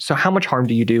 Okay, so how much harm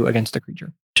do you do against a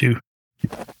creature? 2.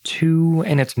 2,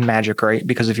 and it's magic, right?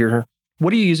 Because if you're...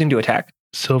 What are you using to attack?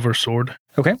 Silver sword.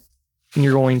 Okay. And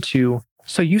you're going to...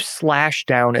 So you slash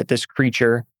down at this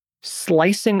creature,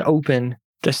 slicing open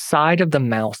the side of the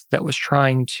mouth that was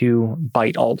trying to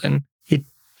bite Alden.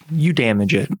 You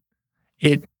damage it.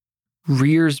 It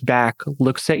rears back,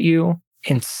 looks at you,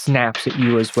 and snaps at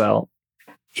you as well.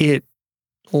 It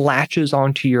latches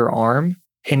onto your arm,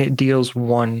 and it deals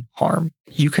 1 harm.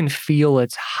 You can feel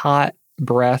its hot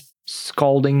breath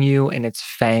scalding you and its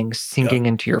fangs sinking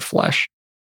into your flesh.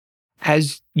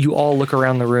 As you all look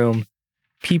around the room,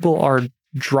 people are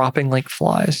dropping like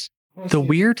flies. The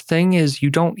weird thing is you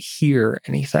don't hear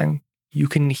anything. You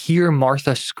can hear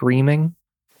Martha screaming,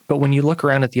 but when you look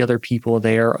around at the other people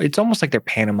there, it's almost like they're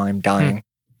pantomime dying.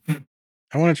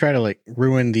 I want to try to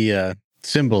ruin the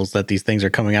symbols that these things are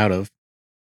coming out of.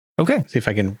 Okay. See if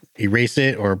I can erase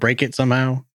it or break it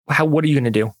somehow. What are you going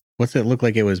to do? What's it look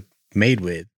like it was made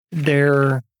with?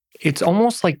 It's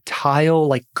almost like tile,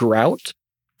 like grout,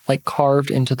 like carved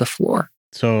into the floor.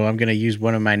 So I'm going to use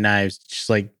one of my knives,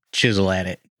 just chisel at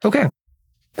it. Okay.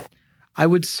 I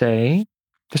would say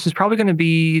this is probably going to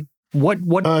be what?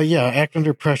 Yeah, act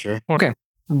under pressure. Okay.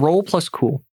 Roll plus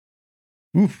cool.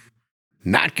 Oof.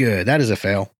 Not good. That is a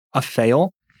fail. A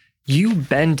fail. You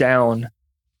bend down,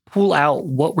 pull out.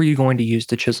 What were you going to use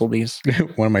to chisel these?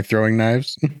 One of my throwing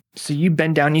knives. So you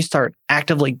bend down, you start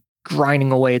actively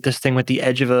grinding away at this thing with the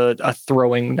edge of a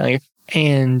throwing knife.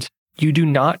 And you do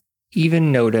not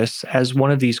even notice as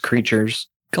one of these creatures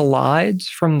glides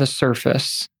from the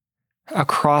surface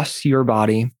across your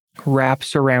body,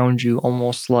 wraps around you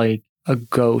almost like a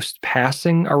ghost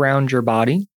passing around your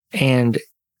body, and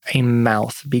a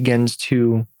mouth begins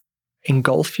to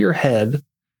engulf your head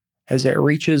as it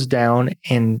reaches down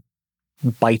and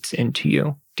bites into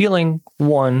you, dealing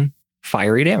 1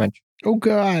 fiery damage. Oh,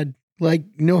 God.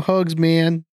 No hugs,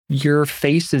 man. Your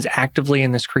face is actively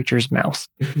in this creature's mouth.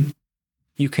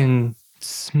 You can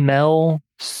smell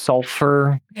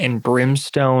sulfur and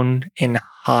brimstone and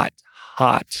hot.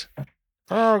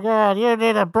 Oh, God, you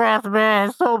need a breath,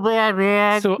 man. So bad,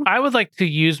 man. So I would like to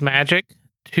use magic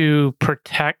to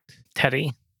protect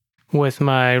Teddy with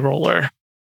my roller.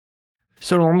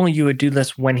 So normally you would do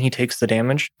this when he takes the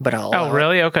damage, but I'll... Oh,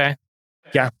 really? Okay.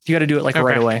 Yeah, you got to do it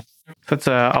right away. That's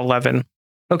 11.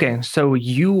 Okay, so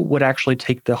you would actually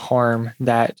take the harm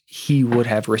that he would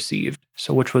have received,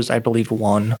 so which was, I believe,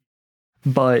 1.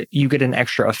 But you get an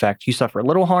extra effect. You suffer a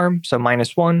little harm, so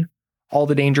 -1. All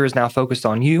the danger is now focused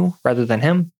on you rather than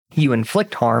him. You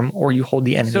inflict harm, or you hold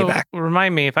the enemy back.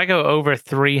 Remind me, if I go over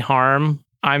 3 harm,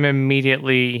 I'm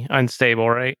immediately unstable,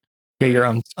 right? Yeah, you're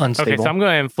unstable. Okay, so I'm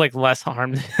going to inflict less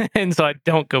harm, and so I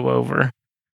don't go over.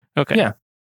 Okay. Yeah.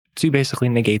 So you basically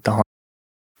negate the harm.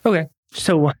 Okay,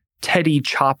 so Teddy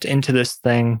chopped into this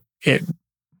thing. It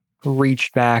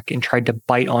reached back and tried to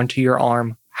bite onto your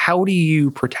arm. How do you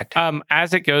protect him?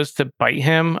 As it goes to bite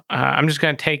him, I'm just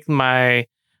going to take my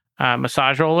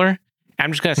massage roller.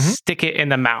 I'm just going to stick it in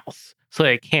the mouth so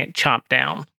that it can't chomp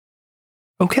down.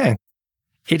 Okay.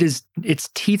 Its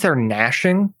teeth are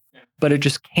gnashing, but it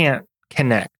just can't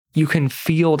connect. You can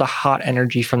feel the hot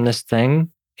energy from this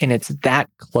thing, and it's that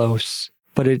close,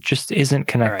 but it just isn't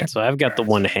connected. All right, so I've got the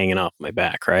one hanging off my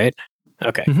back, right?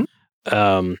 Okay.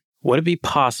 Would it be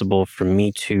possible for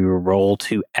me to roll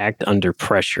to act under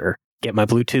pressure, get my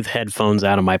Bluetooth headphones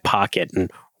out of my pocket,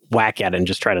 and whack at it and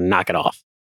just try to knock it off.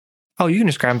 Oh, you can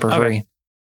just grab him for Okay. free.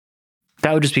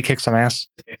 That would just be kick some ass.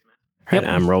 Right,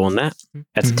 I'm rolling that.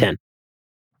 That's a Mhm. 10.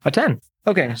 A 10.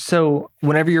 Okay, so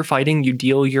whenever you're fighting, you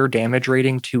deal your damage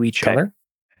rating to each Okay. other.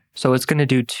 So it's going to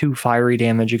do 2 fiery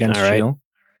damage against All right. you,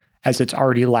 as it's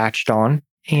already latched on.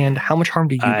 And how much harm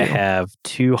do you I do? have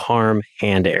 2 harm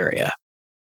hand area.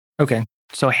 Okay,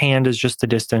 so hand is just the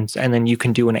distance, and then you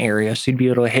can do an area. So you'd be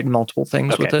able to hit multiple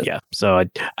things with it. Yeah. So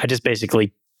I just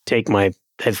basically take my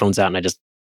headphones out and I just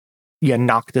Yeah,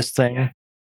 knock this thing,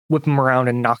 whip them around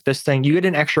and knock this thing. You get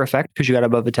an extra effect because you got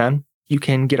above a 10. You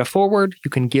can get a forward.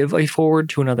 You can give a forward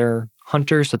to another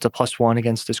hunter, so it's a +1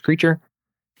 against this creature.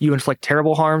 You inflict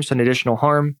terrible harm, so an additional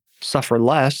harm. Suffer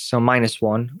less, so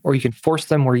 -1. Or you can force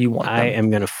them where you want I them. am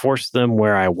going to force them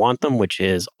where I want them, which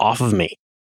is off of me.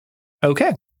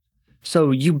 Okay. So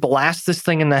you blast this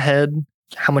thing in the head.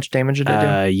 How much damage did it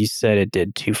do? You said it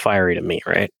did 2 fiery to me,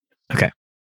 right?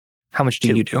 How much do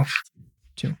 2. you do?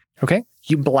 2. Okay.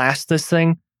 You blast this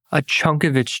thing. A chunk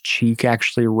of its cheek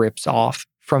actually rips off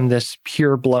from this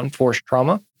pure blunt force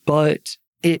trauma, but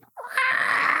it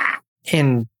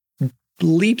and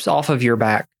leaps off of your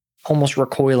back, almost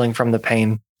recoiling from the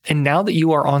pain. And now that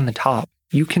you are on the top,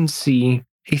 you can see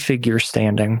a figure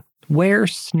standing where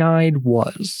Snide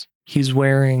was. He's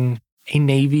wearing a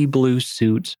navy blue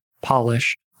suit,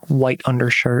 polished, white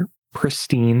undershirt,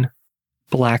 pristine,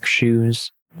 black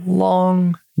shoes,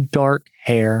 long, dark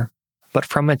hair. But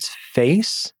from its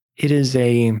face, it is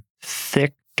a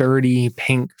thick, dirty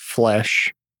pink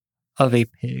flesh of a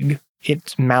pig.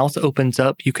 Its mouth opens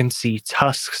up. You can see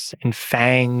tusks and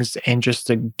fangs and just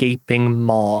a gaping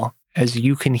maw as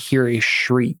you can hear a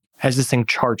shriek as this thing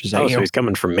charges at Oh, you. so he's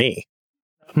coming for me.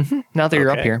 Now that you're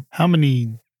up Okay. here, How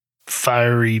many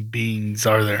fiery beings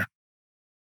are there?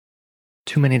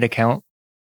 too many to count.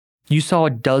 You saw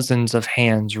dozens of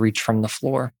hands reach from the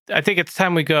floor. I think it's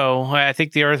time we go. I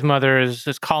think the Earth Mother is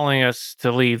calling us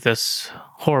to leave this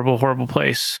horrible, horrible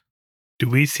place. Do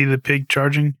we see the pig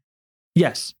charging?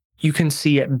 Yes, you can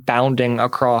see it bounding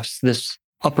across this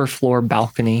upper floor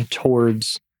balcony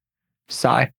towards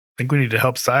Sai. I think we need to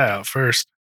help Sai out first.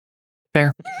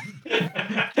 Fair.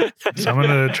 So I'm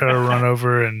going to try to run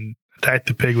over and attack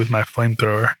the pig with my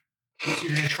flamethrower. So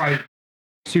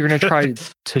you're going to try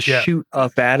to Yeah. shoot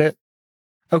up at it?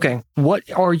 Okay. What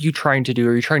are you trying to do?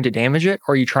 Are you trying to damage it?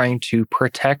 Or are you trying to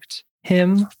protect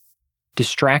him?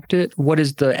 Distract it? What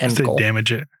is the I end say goal?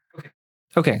 damage it.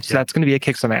 Okay, so Yeah. that's going to be a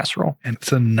kick some ass roll. And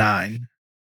it's a 9.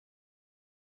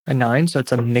 A 9, so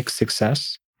it's a mixed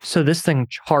success. So this thing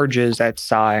charges at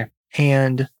Sai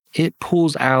and it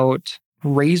pulls out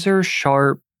razor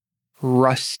sharp,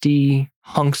 rusty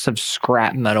hunks of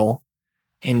scrap metal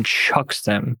and chucks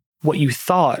them. What you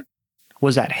thought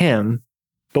was at him,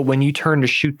 but when you turn to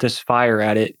shoot this fire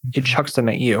at it, it chucks them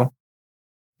at you,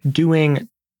 doing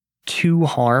 2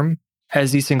 harm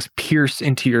as these things pierce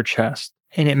into your chest.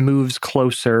 And it moves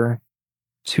closer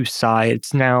to Sai.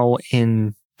 It's now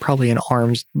in probably an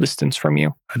arm's distance from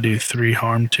you. I do 3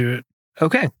 harm to it.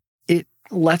 Okay. It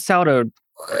lets out a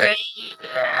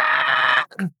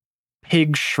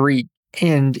pig shriek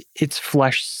and its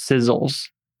flesh sizzles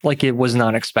like it was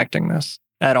not expecting this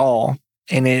at all.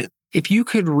 And if you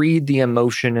could read the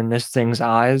emotion in this thing's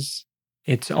eyes,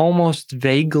 it's almost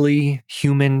vaguely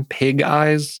human pig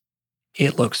eyes.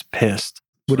 It looks pissed.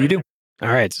 What do you do? All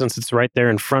right, since it's right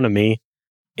there in front of me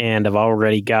and I've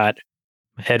already got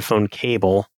a headphone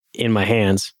cable in my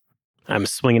hands, I'm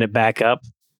swinging it back up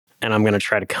and I'm going to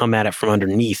try to come at it from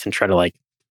underneath and try to like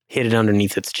hit it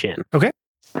underneath its chin. Okay.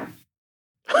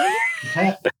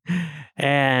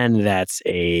 And that's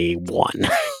a 1.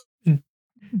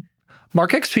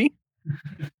 Mark XP.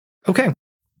 Okay.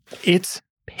 Its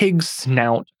pig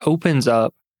snout opens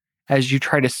up as you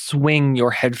try to swing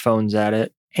your headphones at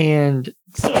it, and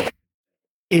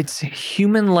its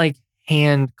human-like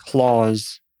hand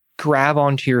claws grab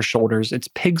onto your shoulders. Its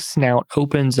pig snout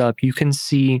opens up. You can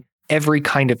see every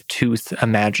kind of tooth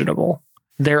imaginable.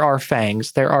 There are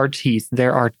fangs, there are teeth,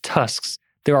 there are tusks,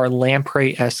 there are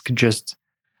lamprey-esque just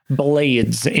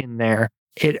blades in there.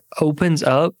 It opens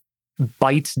up,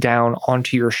 bites down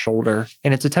onto your shoulder,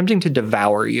 and it's attempting to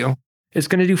devour you. It's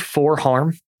going to do 4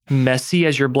 harm, messy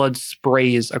as your blood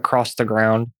sprays across the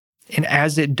ground. And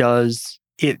as it does,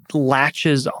 it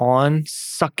latches on,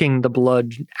 sucking the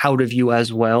blood out of you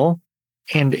as well,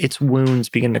 and its wounds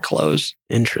begin to close.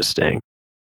 Interesting.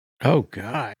 Oh,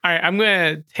 God. All right, I'm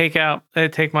going to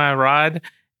take my rod.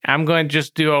 I'm going to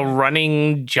just do a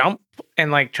running jump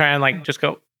and like try and like just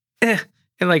go and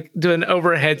like do an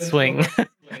overhead swing.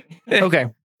 Okay.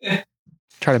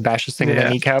 Try to bash this thing in the Yeah.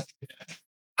 kneecap. I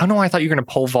don't know why I thought you were going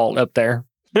to pole vault up there.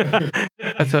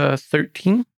 That's a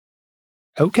 13.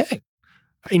 Okay.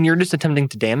 And you're just attempting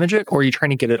to damage it, or are you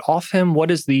trying to get it off him? What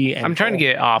is the end I'm trying to goal?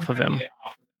 get it off of him.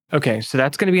 Okay, so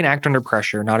that's going to be an act under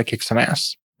pressure, not a kick some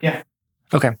ass. Yeah.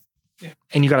 Okay. Yeah.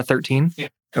 And you got a 13? Yeah.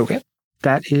 Okay.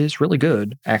 That is really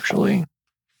good, actually.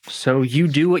 So you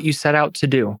do what you set out to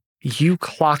do. You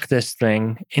clock this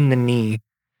thing in the knee.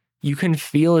 You can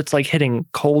feel it's like hitting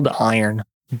cold iron,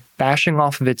 bashing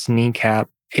off of its kneecap.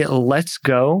 It lets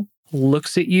go,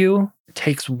 looks at you,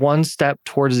 takes one step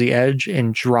towards the edge,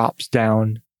 and drops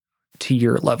down to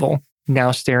your level,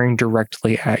 now staring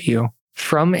directly at you.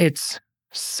 From its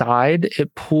side,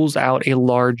 it pulls out a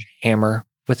large hammer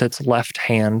with its left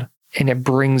hand, and it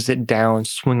brings it down,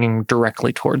 swinging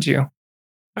directly towards you.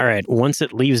 All right. Once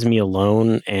it leaves me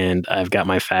alone and I've got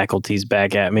my faculties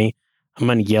back at me, I'm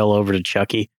going to yell over to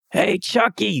Chucky. Hey,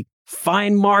 Chucky,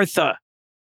 find Martha.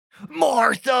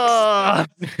 Martha!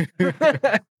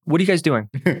 What are you guys doing?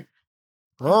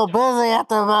 Real busy at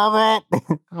the moment.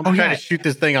 I'm trying to shoot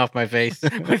this thing off my face.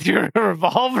 With your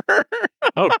revolver?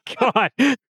 Oh, God.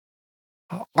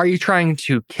 Are you trying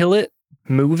to kill it,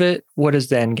 move it? What is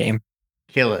the end game?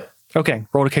 Kill it. Okay,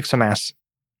 roll to kick some ass.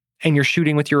 And you're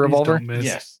shooting with your Please revolver? don't miss.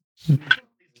 Yes.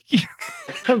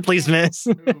 Please miss.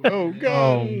 Oh, God.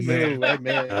 Oh, man. No, I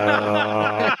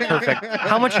missed. Perfect.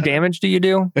 How much damage do you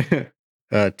do?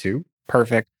 2.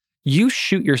 Perfect. You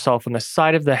shoot yourself in the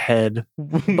side of the head,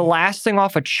 blasting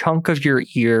off a chunk of your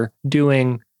ear,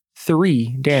 doing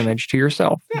 3 damage to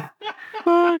yourself.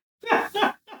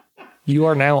 You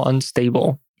are now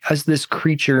unstable. As this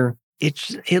creature,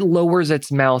 it lowers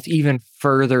its mouth even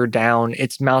further down,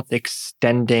 its mouth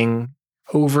extending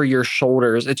over your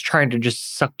shoulders. It's trying to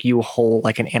just suck you whole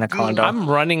like an anaconda. I'm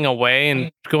running away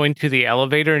and going to the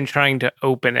elevator and trying to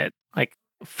open it, like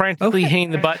frantically Okay.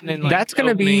 hitting the button. And like, That's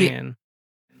gonna be- opening and-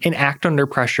 An act under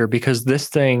pressure because this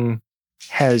thing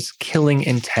has killing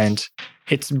intent.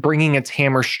 It's bringing its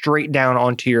hammer straight down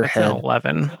onto your That's an head.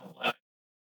 11.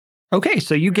 Okay,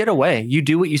 so you get away. You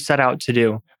do what you set out to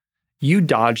do. You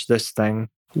dodge this thing,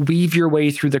 weave your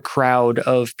way through the crowd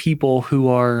of people who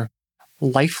are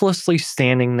lifelessly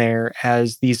standing there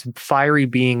as these fiery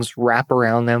beings wrap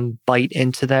around them, bite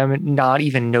into them, not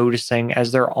even noticing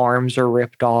as their arms are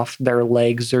ripped off, their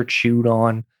legs are chewed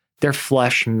on, their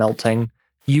flesh melting.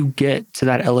 You get to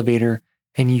that elevator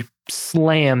and you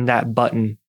slam that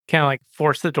button. Kind of like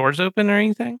force the doors open or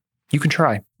anything? You can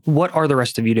try. What are the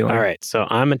rest of you doing? All right. So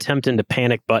I'm attempting to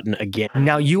panic button again.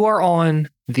 Now you are on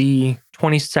the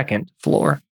 22nd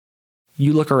floor.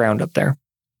 You look around up there.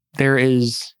 There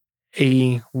is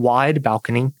a wide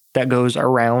balcony that goes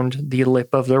around the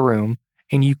lip of the room,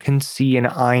 and you can see an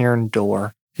iron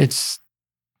door. It's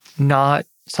not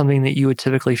something that you would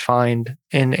typically find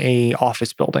in a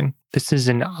office building. This is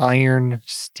an iron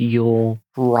steel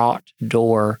wrought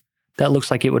door that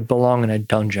looks like it would belong in a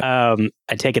dungeon.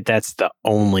 I take it that's the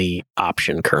only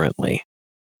option currently.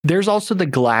 There's also the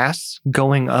glass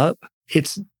going up.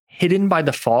 It's hidden by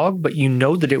the fog, but you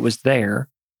know that it was there,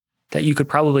 that you could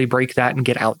probably break that and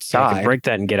get So I outside. can break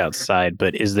that and get outside,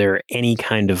 but is there any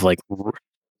kind of like,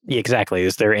 exactly,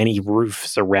 is there any roof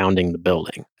surrounding the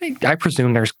building? I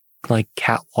presume there's like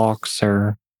catwalks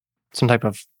or some type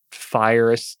of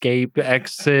fire escape,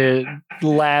 exit,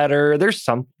 ladder. There's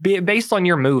some, based on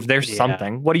your move, there's Yeah.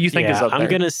 something. What do you think is up I'm there?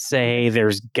 going to say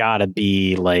there's got to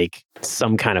be like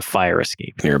some kind of fire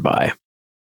escape nearby.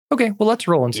 Okay, well, let's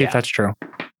roll and see if Yeah. that's true.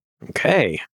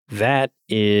 Okay. That's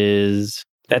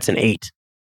an 8.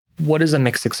 What does a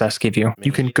mixed success give you?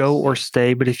 You can go or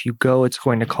stay, but if you go, it's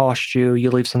going to cost you. You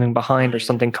leave something behind or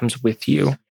something comes with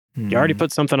you. You already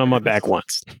put something on my back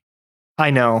once.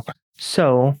 I know.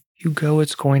 So you go,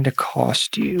 it's going to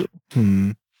cost you.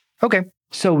 Okay.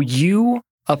 So you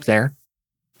up there,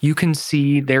 you can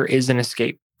see there is an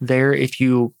escape. There, if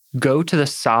you go to the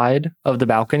side of the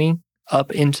balcony,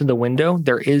 up into the window,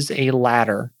 there is a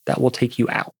ladder that will take you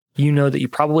out. You know that you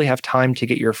probably have time to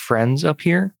get your friends up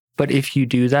here, but if you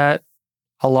do that,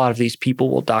 a lot of these people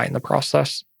will die in the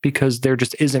process because there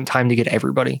just isn't time to get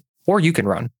everybody. Or you can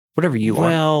run, whatever you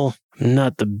want. Well, I'm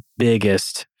not the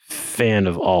biggest fan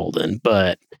of Alden,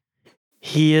 but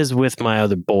he is with my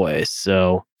other boys,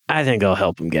 so I think I'll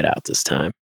help him get out this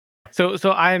time. So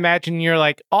I imagine you're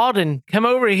like, Alden, come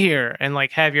over here, and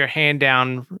like have your hand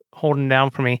down, holding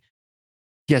down for me.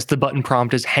 Yes, the button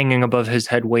prompt is hanging above his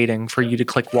head waiting for you to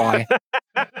click Y.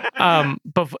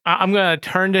 But I'm gonna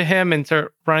turn to him and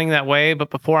start running that way.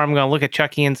 But before, I'm gonna look at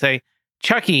Chucky and say,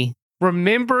 Chucky,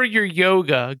 remember your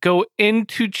yoga. Go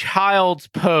into child's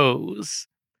pose.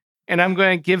 And I'm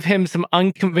going to give him some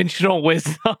unconventional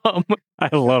wisdom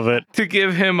I love it. to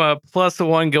give him a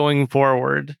 +1 going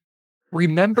forward.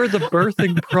 Remember the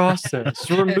birthing process.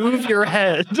 Remove your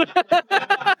head.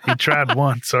 He tried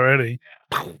once already.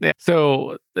 Yeah.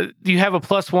 So you have a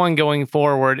 +1 going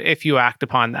forward if you act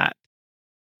upon that.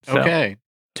 So, Okay.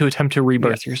 To attempt to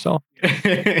rebirth yourself.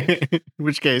 In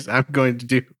which case, I'm going to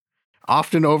do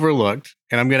often overlooked,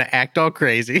 and I'm going to act all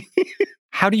crazy.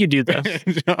 How do you do this?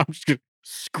 I'm just going to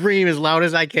scream as loud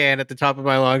as I can at the top of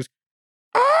my lungs.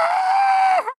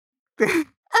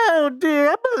 Oh dear,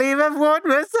 I believe I've worn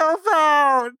myself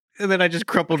out. And then I just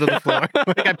crumple to the floor.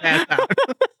 Like I passed out.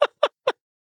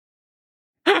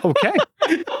 Okay.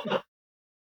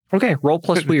 Okay, roll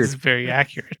plus This weird. is very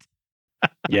accurate.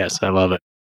 Yes, I love it.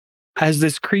 As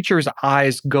this creature's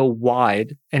eyes go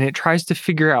wide and it tries to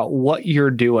figure out what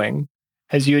you're doing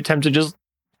as you attempt to just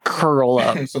curl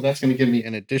up So that's going to give me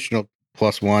an additional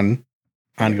 +1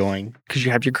 ongoing. because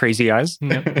you have your crazy eyes.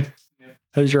 Yep.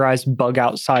 As your eyes bug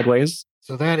out sideways.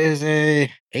 So that is a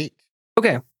 8.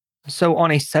 Okay. So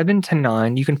on a 7 to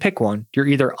 9, you can pick one. You're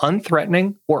either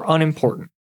unthreatening or unimportant.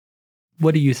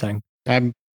 What do you think?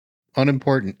 I'm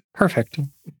unimportant. Perfect.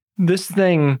 This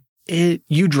thing,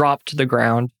 you drop to the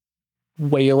ground,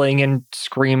 wailing and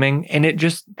screaming, and it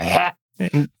just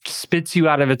and spits you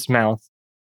out of its mouth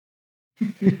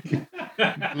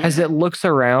as it looks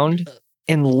around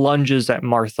and lunges at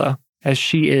Martha as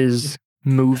she is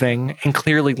moving and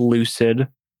clearly lucid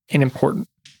and important.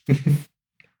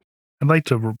 I'd like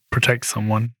to protect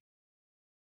someone.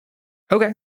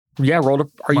 Okay. Yeah, roll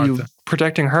to, are you Martha.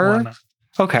 protecting Why her? not?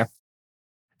 Okay.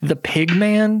 The pig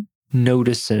man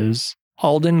notices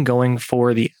Alden going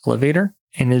for the elevator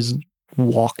and is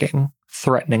walking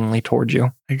threateningly towards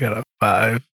you. I got a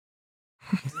 5.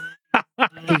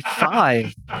 A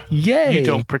 5. Yay. You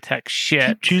don't protect shit.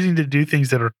 Keep choosing to do things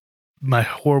that are my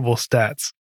horrible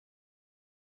stats.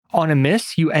 On a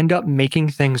miss, you end up making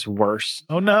things worse.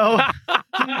 Oh no.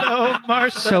 No,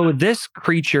 Martha. So this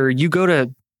creature, you go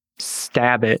to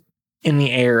stab it in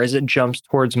the air as it jumps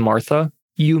towards Martha.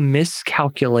 You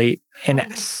miscalculate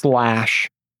and slash.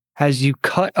 As you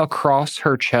cut across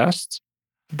her chest,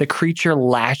 the creature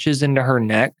lashes into her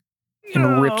neck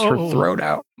and rips her No. throat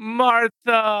out.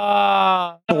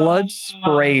 Martha! Blood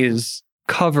sprays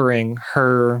covering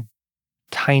her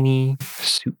tiny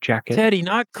suit jacket Teddy,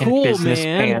 not and cool, business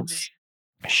man. pants.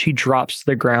 She drops to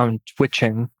the ground,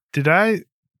 twitching. Did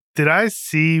I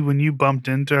see when you bumped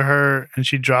into her and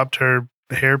she dropped her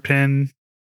hairpin?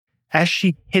 As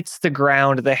she hits the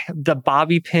ground, the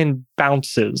bobby pin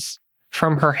bounces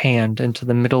from her hand into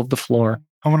the middle of the floor.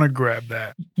 I want to grab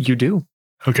that. You do.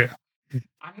 Okay.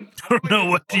 I don't know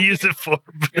what to use it for.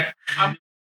 But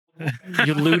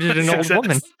You looted an old Success.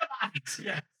 woman.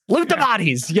 Loot the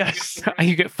bodies. Yes.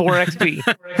 You get 4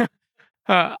 XP.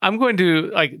 I'm going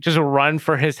to just run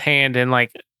for his hand and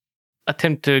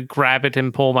attempt to grab it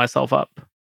and pull myself up.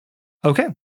 Okay.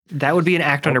 That would be an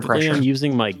act under Hopefully pressure. I'm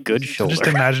using my good So shoulder. just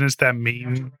imagine it's that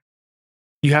meme.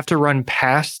 You have to run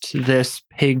past this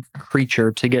pig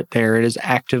creature to get there. It is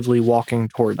actively walking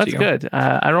towards That's you. good.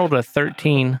 I rolled a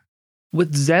 13.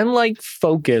 With Zen-like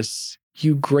focus,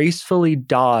 you gracefully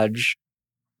dodge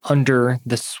under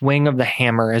the swing of the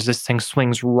hammer as this thing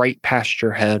swings right past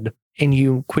your head. And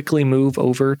you quickly move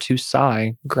over to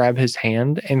Sai, grab his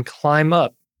hand, and climb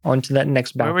up onto that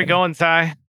next balcony. Where are we going,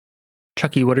 Sai?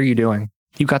 Chucky, what are you doing?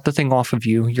 You got the thing off of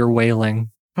you. You're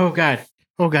wailing. Oh God,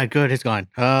 good, it's gone.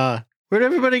 Where'd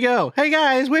everybody go? Hey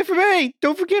guys, wait for me!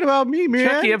 Don't forget about me, man.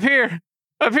 Chucky, up here.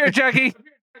 Up here, Chucky.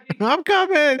 I'm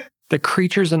coming. The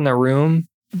creatures in the room,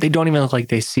 they don't even look like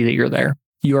they see that you're there.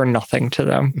 You are nothing to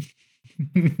them.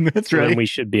 That's So then right. we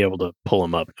should be able to pull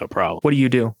him up, no problem. What do you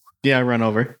do? Yeah, I run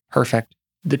over. Perfect.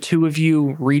 The two of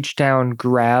you reach down,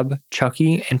 grab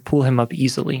Chucky, and pull him up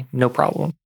easily. No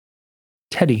problem.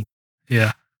 Teddy,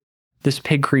 Yeah. this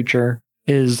pig creature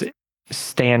is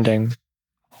standing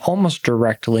almost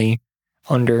directly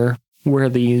under where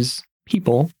these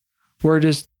people were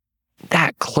just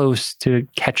that close to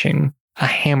catching a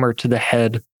hammer to the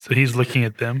head. So he's looking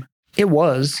at them. It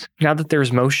was. Now that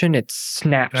there's motion, it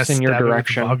snaps That's in your stabbing with the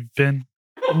direction. bobby pin.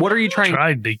 What are you trying?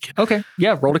 Tried to get Okay,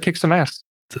 yeah, roll to kick some ass.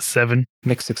 it's a 7.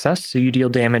 Mixed success, so you deal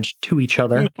damage to each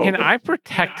other. Can I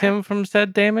protect him from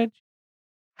said damage?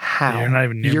 How? You're not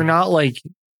even near You're me. not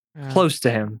Uh, close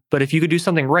to him, but if you could do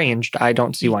something ranged, I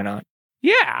don't see why not.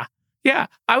 Yeah. Yeah.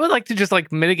 I would like to just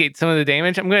mitigate some of the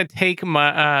damage. I'm going to take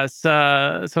my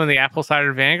some of the apple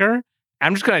cider vinegar.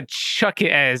 I'm just going to chuck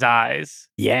it at his eyes.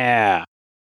 Yeah.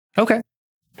 Okay.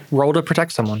 Roll to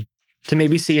protect someone to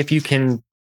maybe see if you can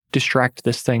distract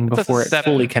this thing That's a before it 7.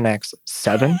 fully connects.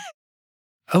 7?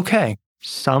 Okay.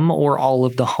 Some or all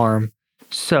of the harm.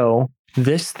 So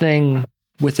this thing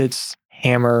with its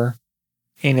hammer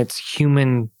and its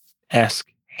human esque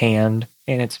hand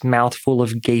and its mouth full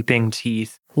of gaping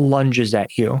teeth lunges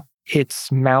at you.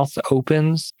 Its mouth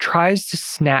opens, tries to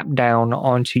snap down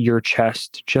onto your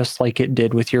chest just like it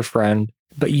did with your friend,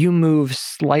 but you move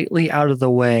slightly out of the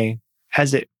way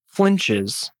as it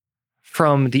flinches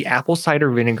from the apple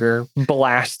cider vinegar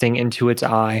blasting into its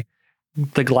eye,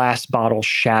 the glass bottle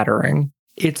shattering.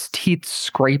 Its teeth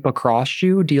scrape across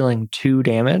you, dealing 2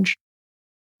 damage.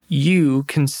 You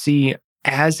can see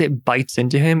as it bites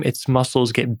into him, its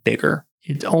muscles get bigger.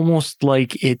 It's almost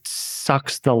like it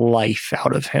sucks the life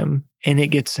out of him, and it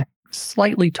gets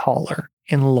slightly taller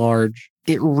and large.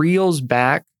 It reels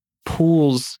back,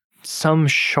 pulls some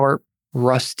sharp,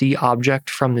 rusty object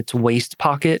from its waist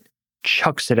pocket,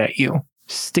 chucks it at you,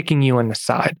 sticking you in the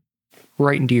side,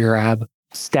 right into your ab,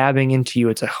 stabbing into you.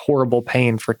 It's a horrible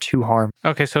pain for 2 harm.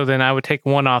 Okay, so then I would take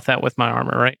 1 off that with my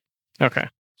armor, right? Okay.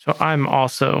 So I'm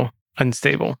also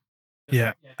unstable.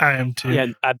 Yeah, I am too. Yeah,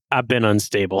 I've been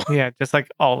unstable. Yeah, just like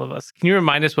all of us. Can you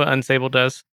remind us what unstable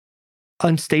does?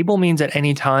 Unstable means at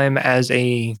any time as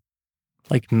a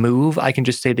move, I can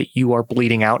just say that you are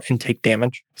bleeding out and take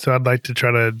damage. So I'd like to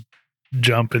try to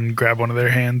jump and grab one of their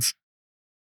hands.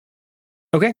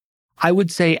 Okay. I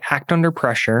would say act under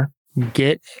pressure.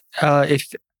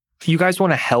 If you guys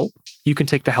want to help, you can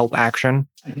take the help action,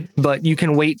 but you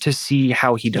can wait to see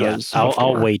how he does. Yeah,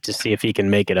 I'll wait to see if he can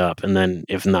make it up, and then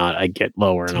if not, I get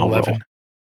lower and I'll 11. roll.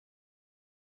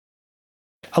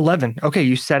 11. Okay,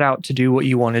 you set out to do what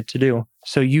you wanted to do.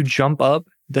 So you jump up,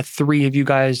 the 3 of you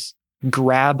guys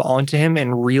grab onto him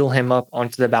and reel him up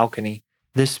onto the balcony.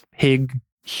 This pig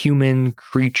human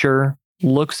creature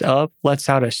looks up, lets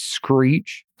out a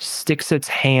screech, sticks its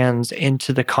hands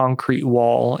into the concrete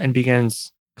wall and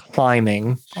begins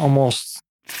climbing, almost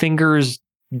fingers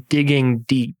digging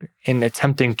deep and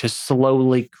attempting to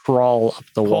slowly crawl up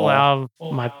the Pull wall. out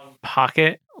of my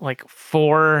pocket like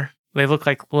 4, they look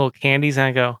like little candies, and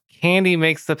I go, candy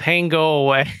makes the pain go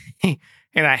away.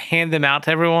 And I hand them out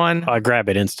to everyone I grab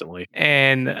it instantly.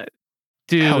 and Hell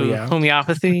do yeah.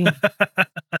 homeopathy.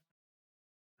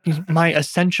 My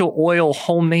essential oil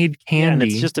homemade Yeah, and candy.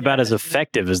 it's just about as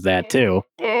effective as that too.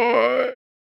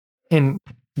 And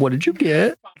what did you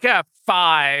get? I got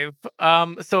 5.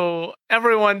 So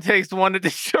everyone takes 1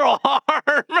 additional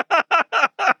harm.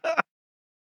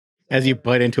 As you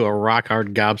bite into a rock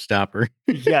hard gobstopper.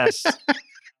 Yes.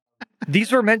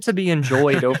 These were meant to be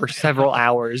enjoyed over several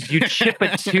hours. You chip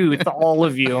a tooth, all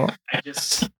of you.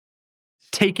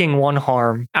 Taking 1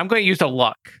 harm. I'm going to use a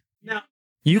luck.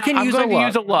 You can I'm use going a to luck.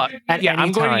 use a luck. at Yeah, any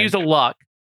I'm going to time. use a luck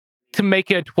to make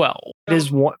it a 12. It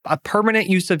is a permanent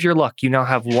use of your luck. You now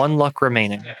have 1 luck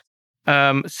remaining.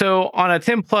 So on a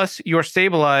 10 plus, you're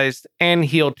stabilized and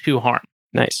healed 2 harm.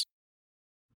 Nice.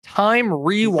 Time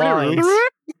rewinds.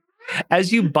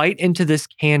 As you bite into this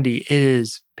candy, it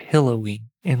is pillowy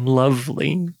and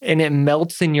lovely, and it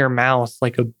melts in your mouth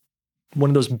like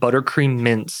one of those buttercream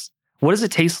mints. What does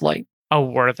it taste like? Oh,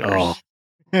 Werther's. Oh.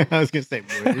 I was going to say,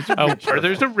 Oh,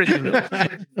 Werther's original.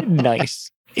 Nice.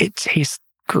 It tastes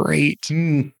great.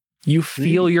 Mm, You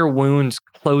feel your wounds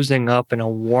closing up and a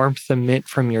warmth emit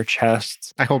from your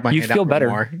chest. I hold my You hand feel out for better.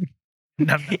 more.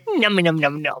 Num num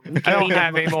num num. I don't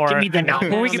have any more. Give me the num.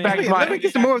 When we get back to Let me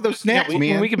get some more of those snacks, man.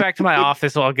 when we get back to my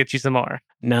office, I'll get you some more.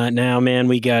 Not now, man.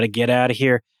 We got to get out of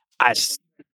here.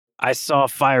 I saw a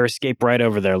fire escape right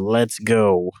over there. Let's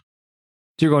go.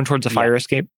 So you're going towards the fire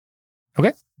escape?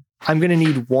 Okay. I'm going to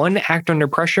need 1 act under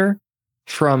pressure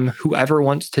from whoever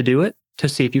wants to do it to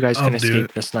see if you guys can I'll do escape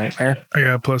it. this nightmare. I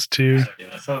got +2.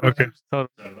 Okay. So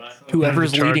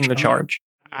Whoever's The charge. leading the charge.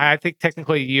 I think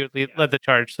technically you led the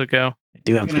charge, so go. I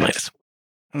do have the minus.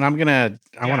 And I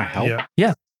want to help.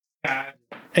 Yeah.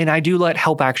 And I do let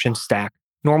help action stack.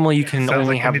 Normally you can Sounds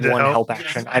only like have we need to 1 help. help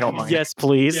action. I don't mind. Yes,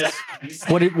 please.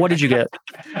 What did you get?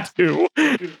 2.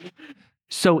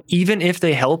 So even if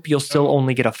they help, you'll still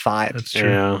only get a 5. That's true.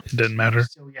 Yeah. It doesn't matter.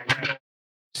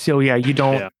 So yeah, you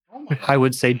don't. Yeah. I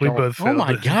would say We don't. both Oh failed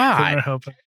my it. God. Couldn't help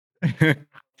it.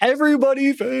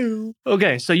 Everybody failed.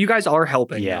 Okay, so you guys are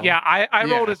helping. Yeah. now. Yeah, I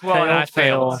Yeah. rolled as well and I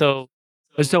Fail, failed. So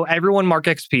So everyone mark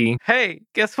XP. hey,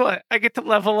 guess what? I get to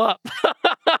level up.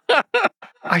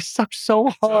 I suck so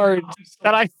hard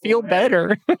that I feel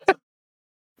better.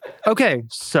 Okay,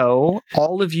 so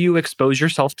all of you expose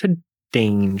yourself to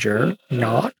danger.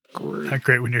 Not great. Not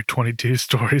great when you're 22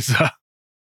 stories up.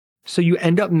 So you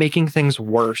end up making things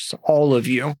worse, all of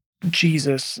you.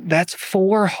 Jesus, that's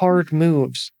 4 hard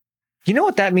moves. You know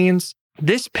what that means?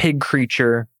 This pig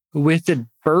creature, with a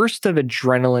burst of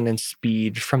adrenaline and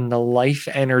speed from the life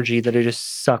energy that it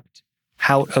just sucked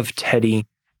out of Teddy,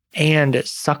 and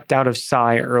sucked out of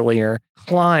Sai earlier,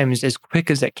 climbs as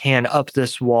quick as it can up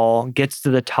this wall, gets to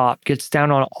the top, gets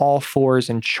down on all fours,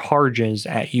 and charges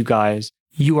at you guys.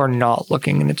 You are not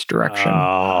looking in its direction.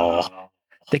 Oh.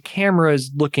 The camera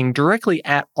is looking directly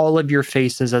at all of your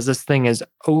faces as this thing is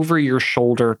over your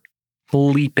shoulder,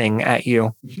 leaping at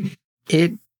you.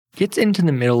 It gets into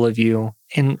the middle of you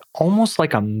and almost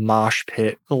like a mosh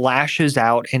pit, lashes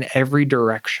out in every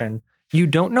direction. You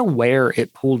don't know where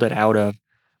it pulled it out of,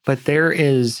 but there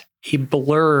is a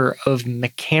blur of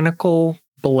mechanical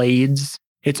blades.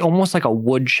 It's almost like a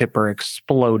wood chipper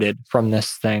exploded from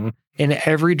this thing in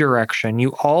every direction.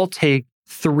 You all take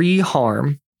 3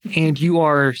 harm and you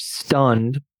are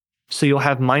stunned. So you'll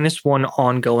have -1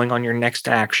 ongoing on your next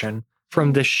action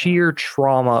from the sheer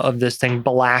trauma of this thing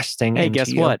blasting Hey, into guess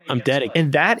you. what? I'm dead again.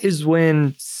 And that is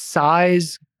when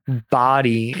Sai's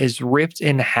body is ripped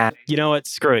in half. You know what?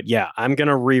 Screw it. Yeah, I'm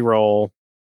gonna re-roll.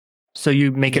 So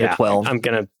you make it a 12. I'm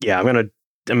gonna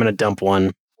dump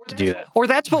 1 to do that. Or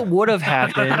that's what would have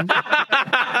happened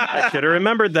I should have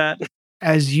remembered that.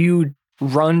 as you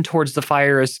run towards the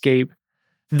fire escape.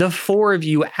 The 4 of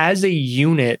you as a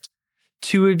unit,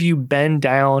 2 of you bend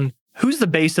down. Who's the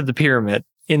base of the pyramid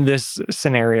in this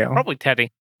scenario? Probably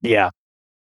Teddy. Yeah,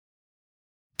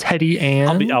 Teddy and...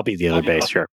 I'll be the other base,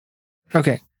 sure.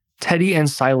 Okay. Teddy and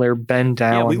Siler bend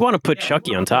down. Yeah, we want to put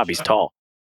Chucky on top. He's tall.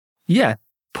 Yeah.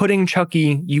 Putting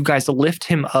Chucky, you guys lift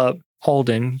him up.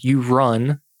 Alden, you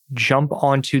run, jump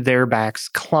onto their backs,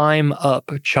 climb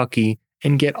up Chucky,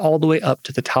 and get all the way up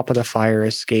to the top of the fire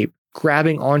escape,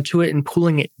 grabbing onto it and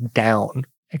pulling it down,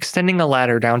 extending a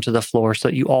ladder down to the floor so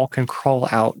that you all can crawl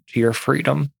out to your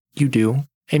freedom. You do.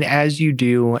 And as you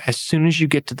do, as soon as you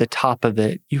get to the top of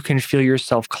it, you can feel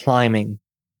yourself climbing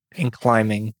and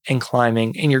climbing and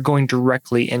climbing, and you're going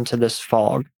directly into this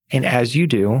fog. And as you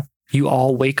do, you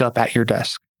all wake up at your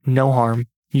desk. No harm.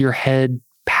 Your head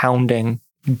pounding,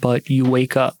 but you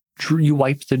wake up. You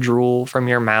wipe the drool from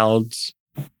your mouths,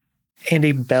 and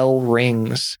a bell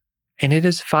rings, and it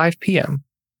is 5 p.m.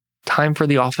 Time for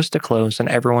the office to close and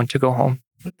everyone to go home.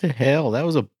 What the hell? That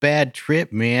was a bad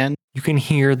trip, man. You can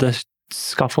hear the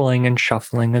scuffling and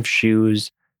shuffling of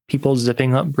shoes, people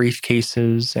zipping up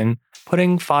briefcases and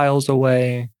putting files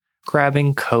away,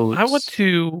 grabbing coats. I want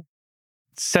to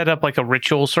set up like a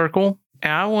ritual circle,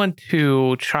 and I want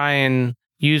to try and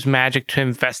use magic to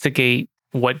investigate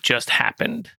what just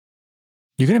happened.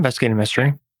 You can investigate a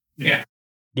mystery. Yeah.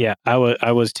 Yeah, I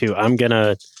was too. I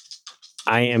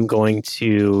am going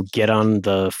to get on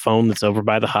the phone that's over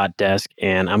by the hot desk,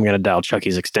 and I'm going to dial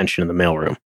Chucky's extension in the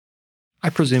mailroom.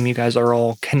 I presume you guys are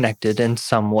all connected in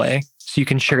some way, so you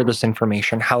can share this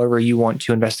information however you want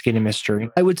to investigate a mystery.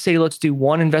 I would say let's do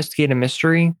 1 investigate a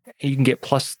mystery. You can get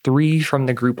 +3 from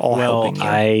the group all helping you.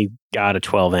 I got a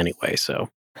 12 anyway, so.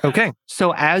 Okay,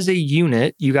 so as a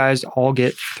unit, you guys all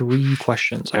get 3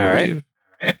 questions. I All right. believe.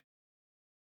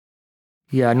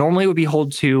 Yeah, normally it would be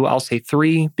hold 2. I'll say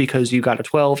 3 because you got a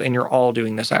 12 and you're all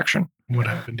doing this action. What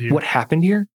happened here? What happened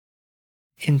here?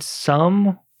 In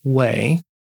some way,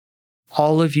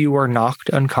 all of you are knocked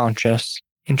unconscious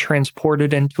and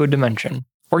transported into a dimension.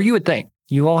 Or you would think.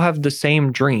 You all have the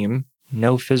same dream,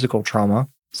 no physical trauma.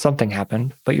 Something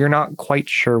happened, but you're not quite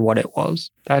sure what it was.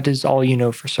 That is all you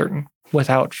know for certain.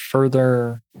 Without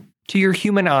further... To your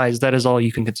human eyes, that is all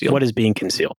you can conceal. What is being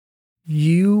concealed?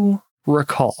 You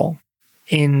recall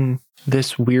in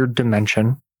this weird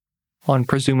dimension on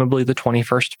presumably the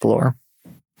 21st floor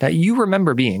that you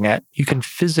remember being at. You can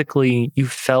physically, you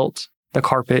felt the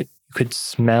carpet, you could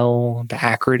smell the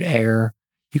acrid air,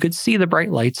 you could see the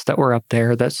bright lights that were up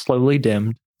there that slowly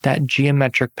dimmed, that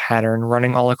geometric pattern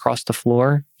running all across the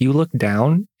floor. You look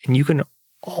down and you can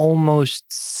almost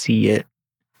see it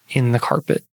in the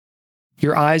carpet.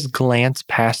 Your eyes glance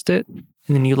past it and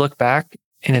then you look back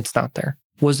and it's not there.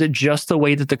 Was it just the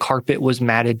way that the carpet was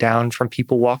matted down from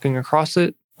people walking across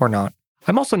it or not?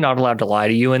 I'm also not allowed to lie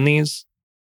to you in these.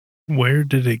 Where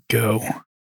did it go?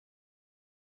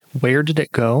 Where did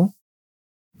it go?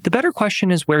 The better question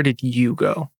is, where did you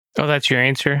go? Oh, that's your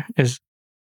answer? Is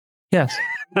Yes.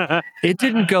 It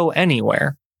didn't go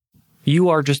anywhere. You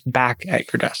are just back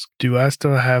at your desk. Do I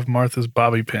still have Martha's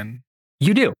bobby pin?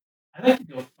 You do.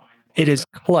 It is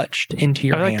clutched into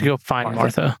your I'd like hand. to go find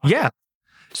Martha. Yeah.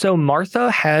 So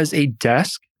Martha has a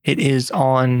desk. It is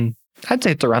on, I'd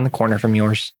say it's around the corner from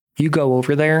yours. You go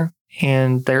over there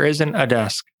and there isn't a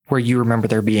desk where you remember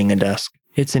there being a desk.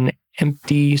 It's an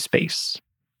empty space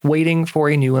waiting for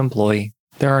a new employee.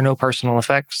 There are no personal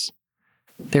effects.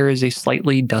 There is a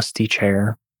slightly dusty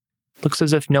chair. Looks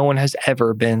as if no one has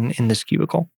ever been in this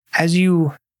cubicle. As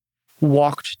you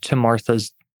walked to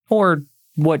Martha's, or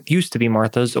what used to be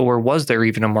Martha's, or was there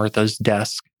even a Martha's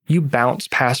desk. You bounce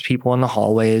past people in the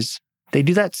hallways. They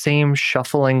do that same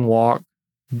shuffling walk,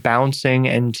 bouncing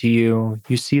into you.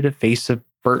 You see the face of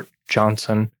Bert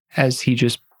Johnson as he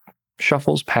just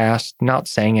shuffles past, not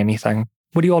saying anything.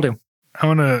 What do you all do? I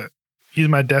want to use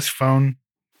my desk phone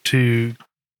to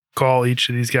call each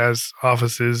of these guys'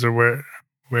 offices or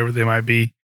wherever they might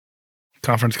be.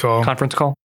 Conference call.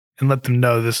 And let them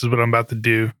know this is what I'm about to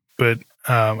do. But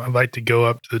I'd like to go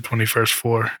up to the 21st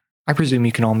floor. I presume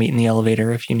you can all meet in the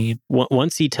elevator if you need.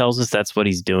 Once he tells us that's what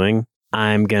he's doing,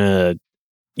 I'm going to...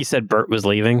 You said Bert was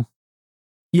leaving?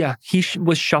 Yeah, he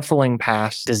was shuffling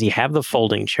past. Does he have the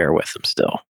folding chair with him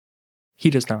still? He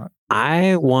does not.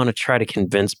 I want to try to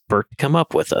convince Bert to come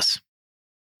up with us.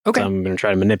 Okay. So I'm going to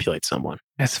try to manipulate someone.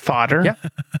 As fodder?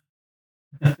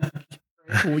 Yeah.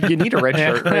 Well, you need a red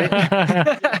shirt,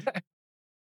 right?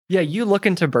 Yeah, you look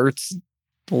into Bert's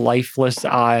lifeless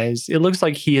eyes. It looks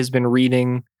like he has been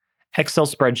reading Excel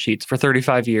spreadsheets for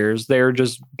 35 years. They're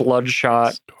just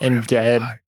bloodshot and dead.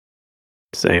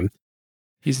 Same.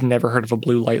 He's never heard of a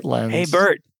blue light lens. Hey,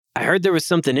 Bert, I heard there was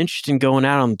something interesting going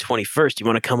out on the 21st. You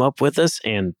want to come up with us?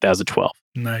 And that was a 12.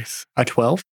 Nice. A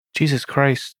 12? Jesus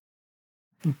Christ.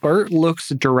 Bert looks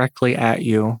directly at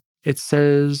you. It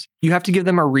says you have to give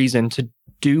them a reason to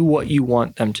do what you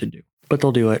want them to do, but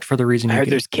they'll do it for the reason I you heard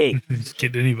give. there's cake. Just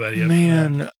get anybody up.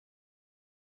 Man,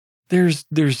 there's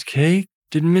cake.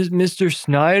 Did Mr.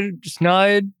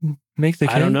 Snide make the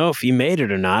cake? I don't know if he made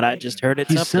it or not. I just heard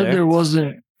it's He up said there. there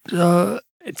wasn't.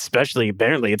 Especially,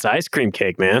 apparently, it's ice cream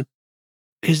cake, man.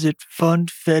 Is it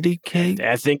funfetti cake?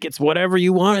 I think it's whatever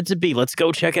you want it to be. Let's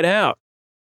go check it out.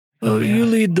 Oh, you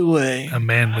lead the way. A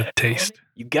man with taste.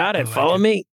 You got it. like Follow it.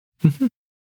 me.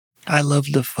 I love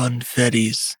the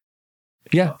funfettis.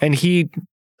 Yeah, and he.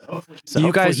 So You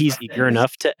hopefully guys- he's eager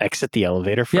enough to exit the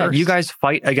elevator first. Yeah, you guys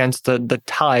fight against the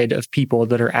tide of people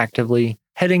that are actively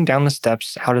heading down the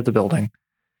steps out of the building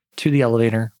to the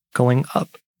elevator, going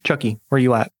up. Chucky, where are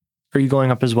you at? Are you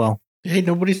going up as well? Hey,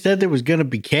 nobody said there was going to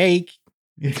be cake.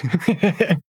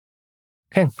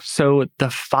 Okay, so the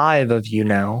 5 of you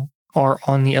now are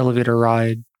on the elevator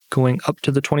ride going up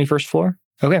to the 21st floor.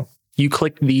 Okay, you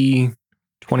click the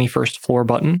 21st floor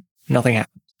button. Nothing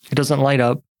happens. It doesn't light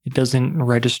up. It doesn't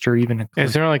register even.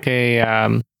 Is there like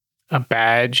a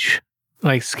badge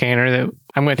like scanner that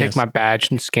I'm going to take Yes. my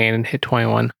badge and scan and hit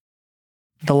 21?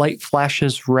 The light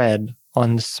flashes red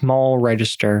on the small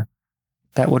register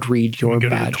that would read Can we your go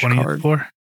to the badge 20th card. floor?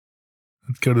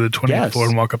 Let's go to the 20th Yes. floor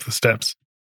and walk up the steps.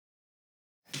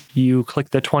 You click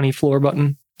the 20 floor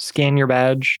button, scan your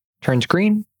badge, turns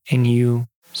green, and you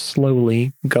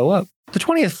slowly go up. The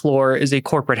 20th floor is a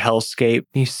corporate hellscape.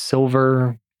 These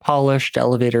silver polished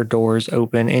elevator doors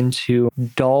open into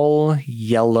dull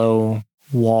yellow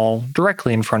wall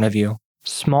directly in front of you.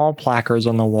 Small placards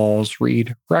on the walls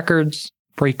read records,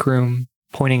 break room,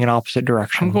 pointing in opposite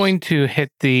directions. I'm going to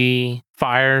hit the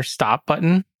fire stop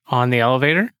button on the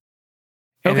elevator.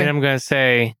 And Okay. then I'm going to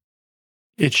say,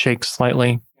 It shakes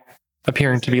slightly,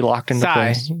 appearing to be locked into Sai,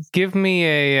 place. give me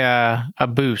a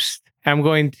boost. I'm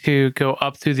going to go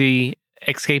up through the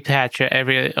escape hatch that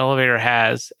every elevator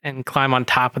has and climb on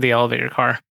top of the elevator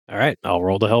car. All right, I'll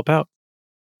roll to help out.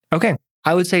 Okay.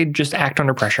 I would say just act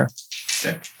under pressure.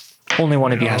 Only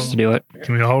one of you has to do it.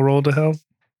 Can we all roll to help?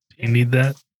 Do you need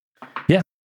that?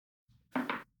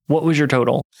 What was your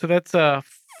total? So that's a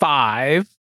 5.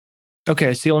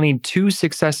 Okay, so you'll need 2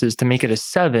 successes to make it a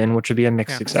 7, which would be a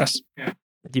mixed Yeah. success.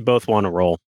 You both want to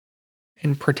roll.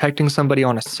 In protecting somebody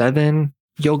on a 7,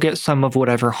 you'll get some of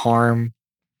whatever harm,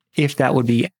 if that would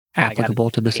be applicable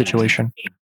to the situation.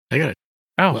 I got it.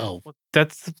 Oh, 12.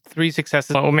 that's 3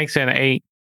 successes. What makes it an 8?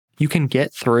 You can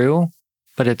get through,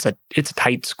 but it's a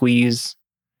tight squeeze.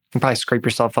 You can probably scrape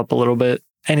yourself up a little bit,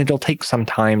 and it'll take some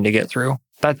time to get through.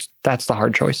 That's the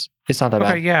hard choice. It's not that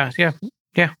Okay, bad.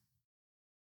 yeah.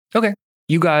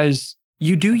 You guys,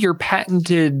 you do your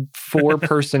patented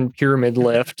 4-person pyramid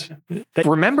lift that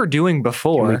remember doing Can we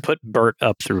before. put Bert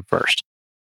up through first?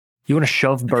 You want to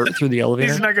shove Bert through the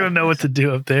elevator? He's not going to know what to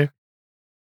do up there.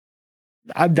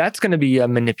 That's going to be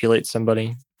manipulate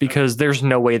somebody because there's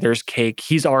no way there's cake.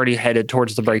 He's already headed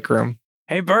towards the break room.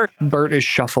 Hey, Bert. Bert is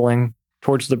shuffling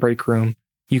towards the break room.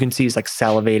 You can see he's like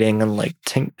salivating and like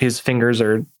his fingers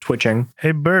are twitching.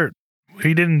 Hey, Bert,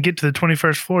 we didn't get to the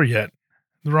 21st floor yet.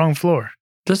 The wrong floor.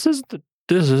 This isn't the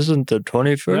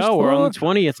 21st. No, we're on the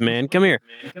floor? 20th, man. Come here.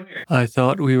 I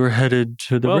thought we were headed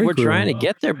to the Well, break we're room. trying to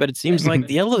get there, but it seems like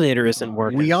the elevator isn't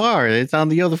working. We are. It's on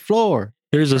the other floor.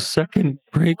 There's a second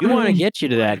break We room. want to get you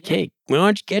to that cake. We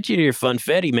want to get you to your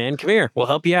funfetti, man. Come here. We'll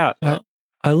help you out.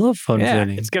 I love fun Yeah,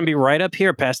 fitting. it's going to be right up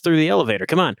here, pass through the elevator.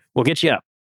 Come on, we'll get you up.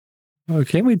 Oh,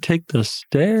 can't we take the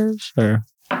stairs? Or...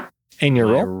 And your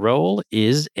My roll? roll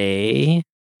is a...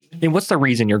 And what's the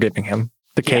reason you're giving him?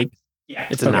 The cake? Yeah,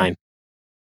 it's a Okay. 9.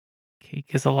 Cake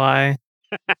is a lie.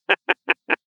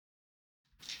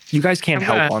 You guys can't I'm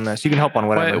help gonna- on this. You can help on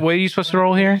whatever. What are you supposed to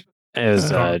roll here?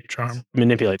 As Charm.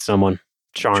 manipulate someone.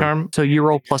 Charm. Charm. So you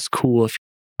roll plus cool.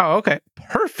 Oh, okay.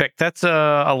 Perfect. That's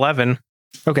 11.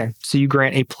 Okay, so you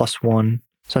grant a +1.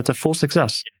 So that's a full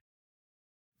success.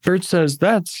 Bird says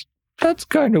that's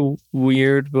kind of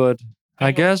weird, but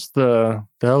I guess the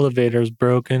elevator's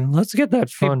broken. Let's get that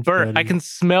Hey, fun. Bert, I Freddy. can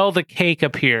smell the cake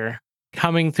up here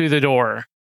coming through the door.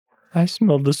 I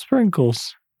smelled the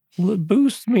sprinkles.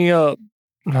 Boost me up,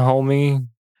 homie.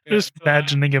 Just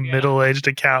imagining a middle-aged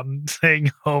accountant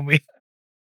saying, homie.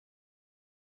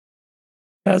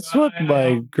 That's what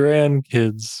my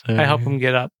grandkids say. I help him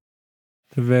get up.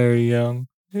 They're very young.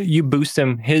 You boost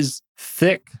him. His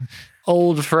thick,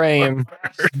 old frame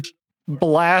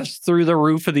blasts through the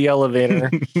roof of the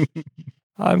elevator.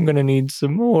 I'm going to need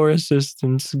some more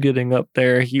assistance getting up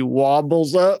there. He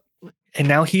wobbles up, and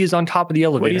now he is on top of the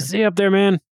What do elevator. you see up there,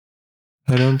 man?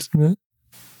 I don't see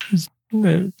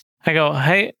it. I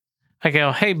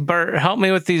go, hey, Bert, help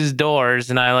me with these doors.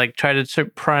 And I try to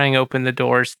start prying open the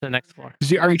doors to the next floor.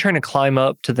 Are you trying to climb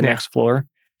up to the Yeah. next floor?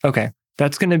 Okay.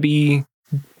 That's going to be,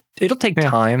 it'll take Yeah.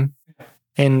 time.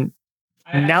 And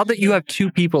now that you have 2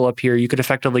 people up here, you could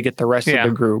effectively get the rest Yeah. of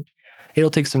the group.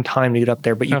 It'll take some time to get up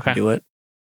there, but you Okay. can do it.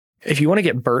 If you want to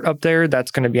get Bert up there,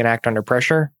 that's going to be an act under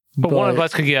pressure. But one of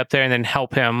us could get up there and then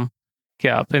help him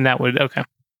get up. And that would, okay.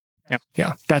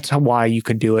 Yeah, that's why you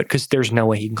could do it, because there's no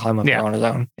way he can climb up Yeah. there on his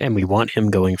own. And we want him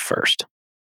going first.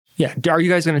 Yeah. Are you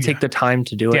guys going to take Yeah. the time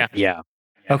to do it? Yeah. Yeah.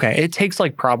 Okay. It takes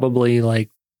probably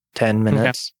 10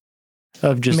 minutes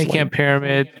of just Making a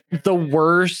pyramid. the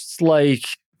worst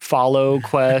follow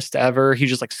quest ever.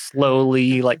 He's just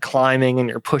slowly climbing and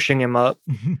you're pushing him up.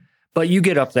 But you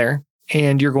get up there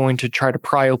and you're going to try to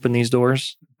pry open these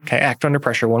doors. Okay, act under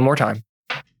pressure one more time.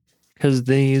 Because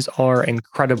these are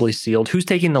incredibly sealed. Who's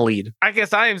taking the lead? I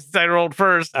guess I rolled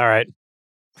first All right.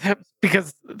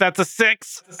 because that's a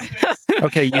 6.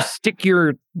 Okay, you stick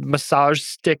your massage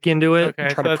stick into it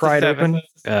and try to that's pry a it 7. open.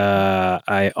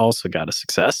 I also got a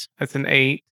success. That's an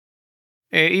 8.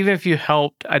 Even if you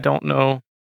helped, I don't know.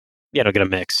 Yeah, it'll get a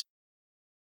mix.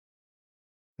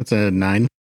 That's a 9.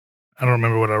 I don't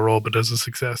remember what I rolled, but it's a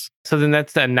success. So then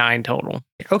that's a 9 total.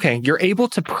 Okay, you're able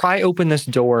to pry open this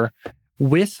door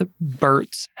with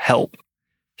Bert's help.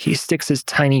 He sticks his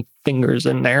tiny fingers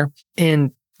in there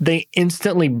and they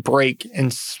instantly break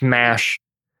and smash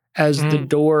as the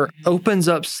door opens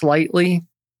up slightly,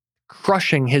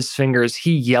 crushing his fingers.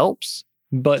 He yelps,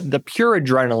 but the pure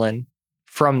adrenaline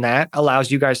from that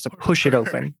allows you guys to push it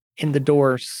open and the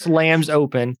door slams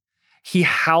open. He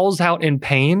howls out in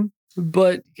pain,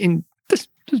 but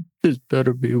this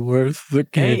better be worth the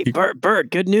Hey, cake. Bert,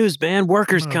 good news, man.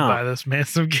 Workers I'm gonna buy comp. this man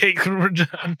some cake when we're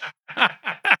done.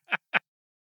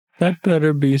 That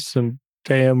better be some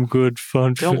damn good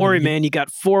fun. Don't for worry, me. man. You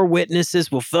got 4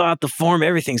 witnesses. We'll fill out the form.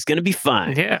 Everything's going to be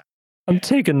fine. Yeah. I'm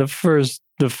taking the first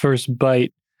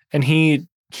bite, and he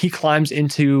climbs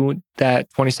into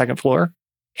that 22nd floor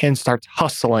and starts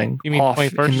hustling You mean off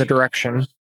 21st? in the direction.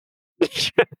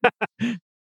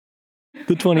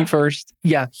 The 21st.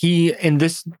 Yeah,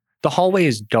 the hallway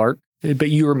is dark, but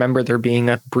you remember there being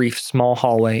a brief small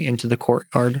hallway into the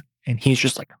courtyard, and he's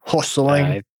just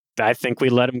hustling. I think we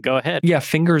let him go ahead. Yeah,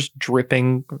 fingers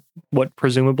dripping what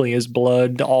presumably is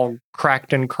blood, all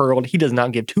cracked and curled. He does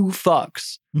not give 2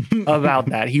 fucks about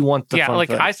that. He wants the fun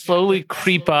food. I slowly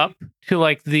creep up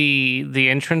to the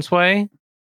entranceway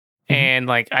and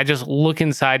I just look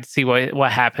inside to see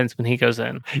what happens when he goes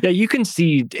in. Yeah, you can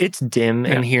see it's dim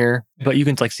in here, but you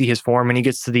can see his form, and he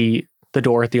gets to the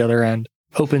door at the other end,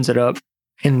 opens it up,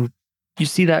 and you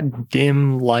see that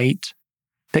dim light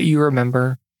that you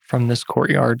remember from this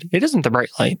courtyard. It isn't the bright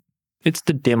light. It's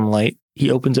the dim light.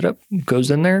 He opens it up, goes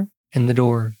in there, and the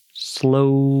door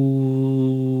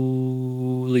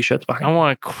slowly shuts behind I him.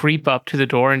 want to creep up to the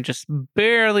door and just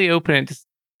barely open it to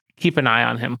keep an eye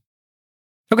on him.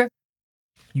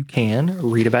 You can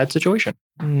read a bad situation.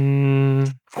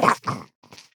 That's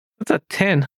a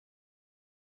 10.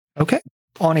 Okay.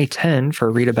 On a 10 for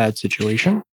read a bad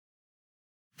situation.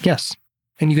 Yes.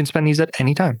 And you can spend these at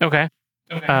any time. Okay.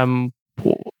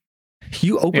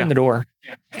 You open the door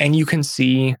and you can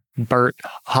see Bert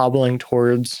hobbling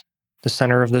towards the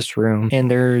center of this room.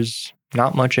 And there's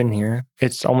not much in here.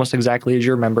 It's almost exactly as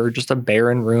you remember, just a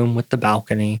barren room with the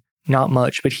balcony. Not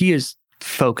much, but he is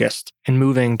focused and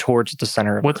moving towards the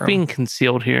center of What's the room. being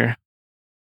concealed here?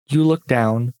 You look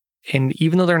down, and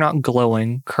even though they're not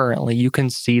glowing currently, you can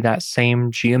see that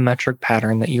same geometric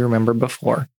pattern that you remember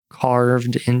before,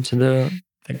 carved into the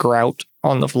grout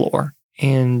on the floor.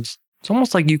 And it's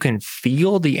almost like you can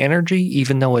feel the energy,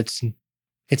 even though it's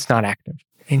not active.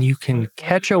 And you can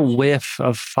catch a whiff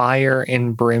of fire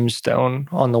and brimstone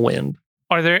on the wind.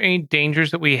 Are there any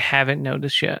dangers that we haven't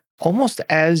noticed yet? Almost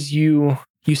as you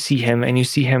see him, and you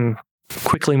see him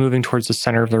quickly moving towards the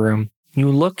center of the room, you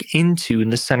look into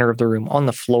the center of the room. On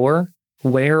the floor,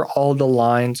 where all the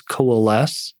lines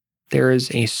coalesce, there is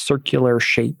a circular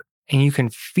shape, and you can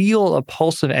feel a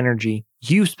pulse of energy.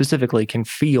 You specifically can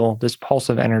feel this pulse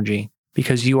of energy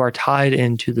because you are tied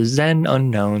into the Zen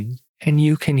unknown, and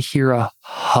you can hear a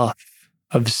huff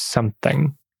of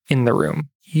something in the room.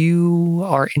 You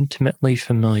are intimately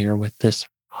familiar with this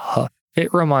huff.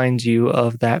 It reminds you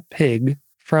of that pig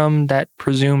from that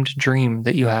presumed dream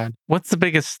that you had. What's the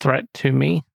biggest threat to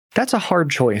me? That's a hard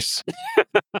choice.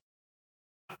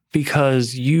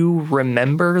 Because you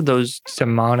remember those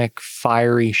demonic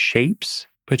fiery shapes,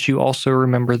 but you also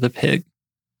remember the pig.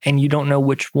 And you don't know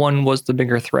which one was the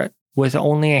bigger threat. With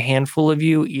only a handful of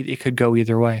you, it could go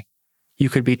either way. You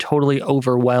could be totally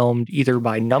overwhelmed either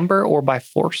by number or by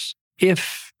force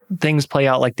if things play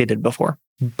out like they did before.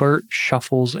 Bert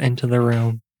shuffles into the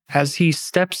room. As he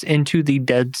steps into the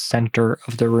dead center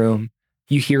of the room,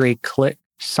 you hear a click.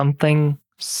 Something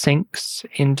sinks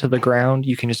into the ground.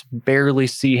 You can just barely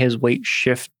see his weight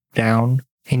shift down,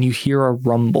 and you hear a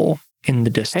rumble in the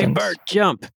distance. Hey, Bert,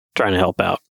 jump. Trying to help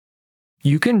out.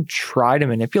 You can try to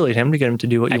manipulate him to get him to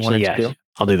do what you want him to do.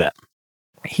 I'll do that.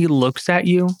 He looks at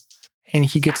you, and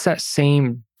he gets that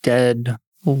same dead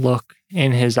look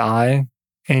in his eye,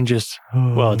 and just...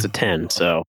 Well, it's a 10,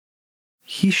 so...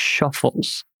 He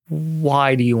shuffles.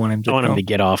 Why do you want him to I want go? him to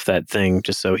get off that thing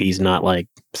just so he's not like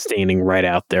standing right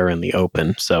out there in the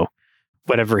open. So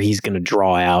whatever he's going to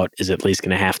draw out is at least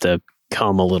going to have to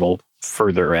come a little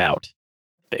further out,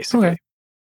 basically. Okay.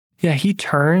 Yeah, he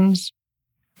turns,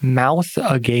 mouth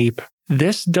agape.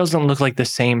 This doesn't look like the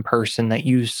same person that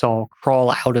you saw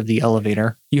crawl out of the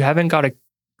elevator. You haven't got a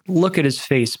look at his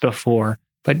face before,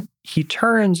 but he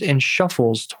turns and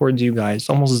shuffles towards you guys,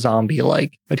 almost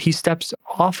zombie-like. But he steps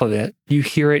off of it. You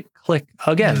hear it click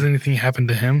again. Does anything happen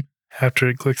to him after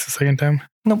it clicks the second time?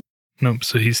 Nope. Nope.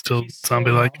 So he's still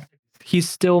zombie-like? He's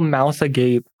still mouth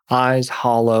agape, eyes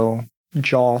hollow,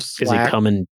 jaw slack. Is he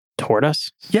coming toward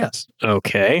us? Yes.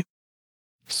 Okay.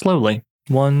 Slowly.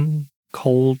 One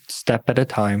cold step at a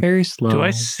time. Very slow. Do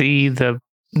I see the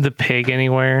pig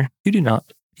anywhere? You do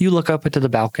not. You look up into the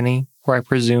balcony where I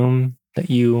presume that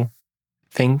you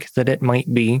think that it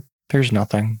might be. There's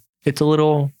nothing. It's a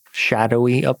little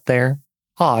shadowy up there.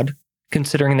 Odd,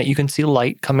 considering that you can see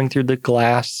light coming through the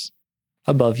glass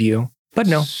above you. But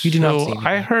no, you do not see anything.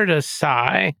 I heard a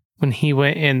sigh when he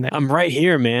went in there. I'm right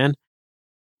here, man.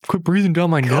 Quit breathing down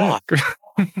my neck.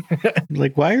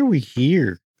 Like, why are we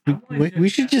here? We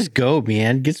should just go,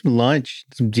 man. Get some lunch,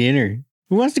 some dinner.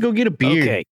 Who wants to go get a beer?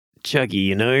 Okay, Chucky,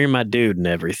 you know you're my dude and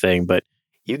everything, but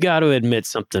you got to admit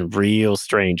something real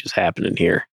strange is happening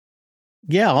here.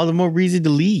 Yeah, all the more reason to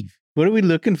leave. What are we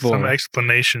looking for? Some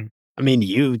explanation. I mean,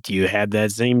 you had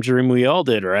that same dream we all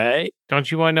did, right? Don't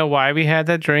you want to know why we had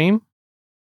that dream?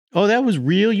 Oh, that was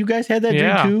real? You guys had that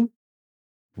Yeah. dream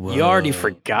too? You already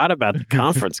forgot about the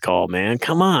conference call, man.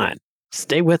 Come on.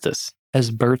 Stay with us. As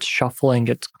Bert's shuffling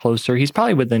gets closer, he's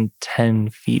probably within 10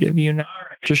 feet of you now.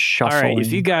 Just All shuffling. right,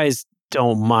 if you guys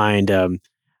don't mind, I'm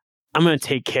going to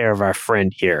take care of our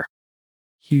friend here.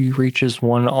 He reaches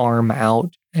one arm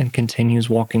out and continues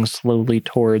walking slowly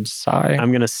towards Sai.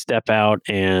 I'm going to step out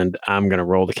and I'm going to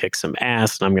roll to kick some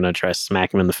ass and I'm going to try to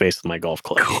smack him in the face with my golf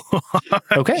club.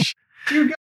 Okay.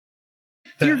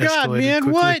 Dear That God, escalated man,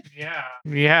 quickly. what?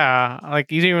 Yeah.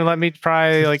 Like you didn't even let me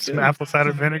try like Some apple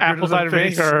cider vinegar. apple to the cider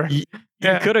face. vinegar. You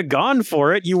Yeah. could have gone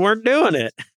for it. You weren't doing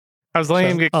it. I was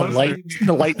letting him get A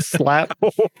closer. light slap.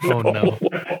 Oh, no.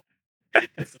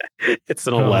 It's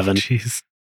an Oh, 11. Jeez.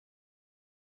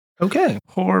 Okay.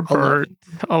 Poor Bert.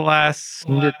 Alas.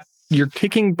 You're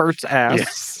kicking Bert's ass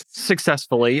Yes.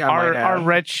 successfully. I might Our add.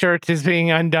 red shirt is being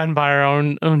undone by our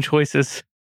own choices.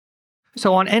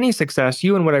 So on any success,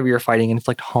 you and whatever you're fighting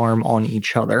inflict harm on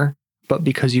each other. But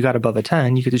because you got above a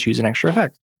 10, you get to choose an extra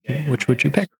effect. Which would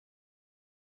you pick?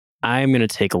 I'm going to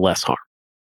take less harm.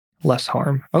 Less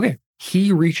harm. Okay.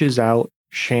 He reaches out,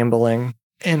 shambling,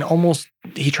 and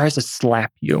he tries to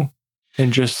slap you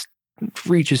and just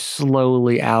reaches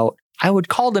slowly out. I would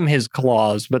call them his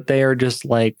claws, but they are just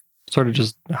like sort of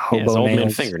just Yeah, hobo it's old man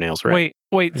nails. fingernails, right?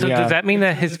 Wait. So Yeah. does that mean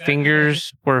that his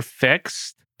fingers were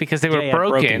fixed because they were Yeah,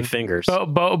 broken? fingers.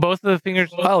 Both of the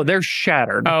fingers. Oh, they're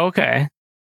shattered. Oh, okay.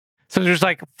 So there's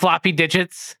like floppy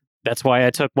digits. That's why I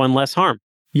took one less harm.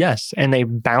 Yes, and they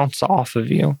bounce off of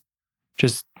you,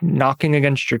 just knocking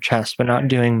against your chest, but not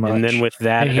doing much. And then with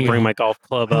that, I bring my golf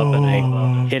club up and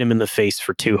I hit him in the face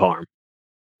for 2 harm.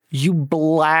 You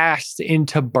blast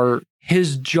into Bert.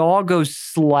 His jaw goes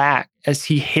slack as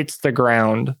he hits the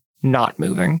ground, not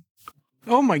moving.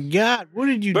 Oh my God. What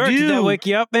did you Bert, do? did that wake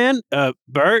you up, man?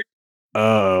 Bert?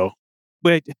 Oh.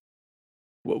 Wait.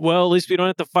 Well, at least we don't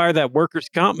have to fire that workers'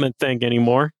 comp thing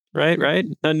anymore. Right?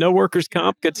 No workers'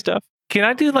 comp. Good stuff. Can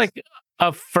I do like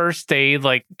a first aid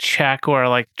like check or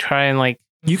like try and like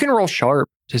You can roll sharp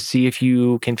to see if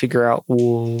you can figure out,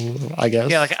 I guess.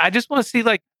 yeah, like I just want to see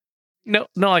like no,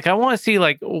 like I want to see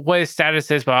like what his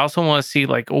status is, but I also want to see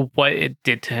like what it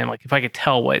did to him. Like if I could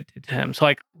tell what it did to him. So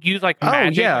like use like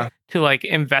magic to like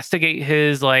investigate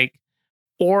his like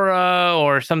aura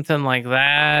or something like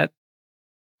that.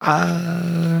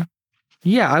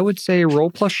 Yeah, I would say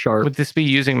roll plus sharp. Would this be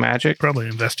using magic? Probably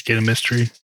investigate a mystery.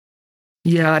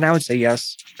 Yeah, and I would say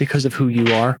yes because of who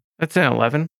you are. That's an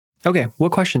 11. Okay,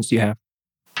 what questions do you have?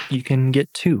 You can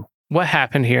get 2. What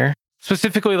happened here?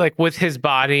 Specifically like with his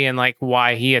body and like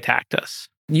why he attacked us.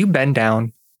 You bend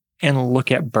down and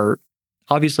look at Bert.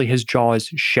 Obviously, his jaw is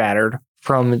shattered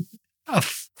from a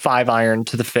 5-iron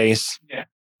to the face. Yeah.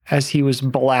 As he was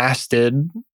blasted.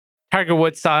 Tiger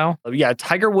Woods style. Yeah,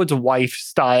 Tiger Woods' wife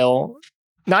style.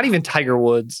 Not even Tiger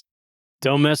Woods.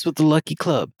 Don't mess with the lucky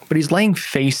club. But he's laying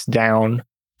face down,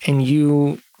 and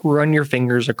you run your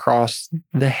fingers across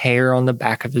the hair on the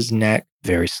back of his neck.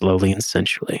 Very slowly and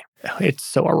sensually. It's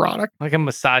so erotic. Like I'm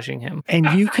massaging him. And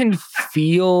you can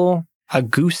feel a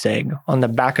goose egg on the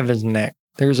back of his neck.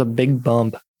 There's a big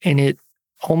bump, and it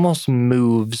almost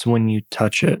moves when you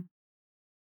touch it.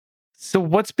 So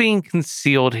what's being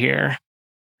concealed here?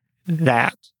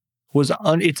 That was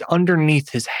it's underneath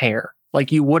his hair.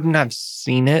 Like you wouldn't have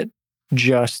seen it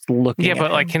just looking Yeah, at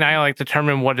but like him. can I like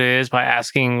determine what it is by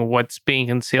asking what's being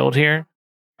concealed here?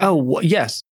 Oh,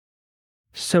 yes.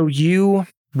 So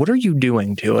what are you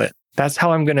doing to it? That's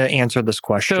how I'm going to answer this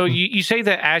question. So you say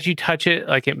that as you touch it,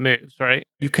 like it moves, right?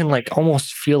 You can like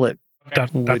almost feel it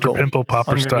Dr. wiggle Pimple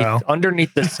Popper style.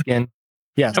 underneath the skin.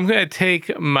 Yes. I'm going to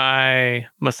take my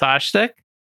massage stick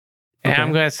and Okay.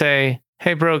 I'm going to say,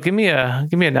 "Hey, bro, give me a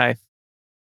knife."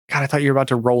 God, I thought you were about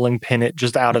to rolling pin it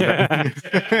just out of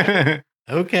it.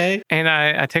 Okay. And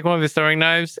I take one of his throwing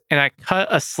knives and I cut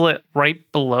a slit right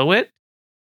below it.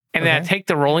 And then I Okay. take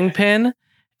the rolling pin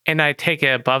and I take it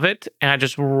above it and I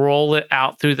just roll it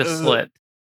out through the slit.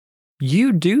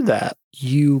 You do that.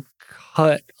 You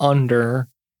cut under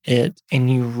it and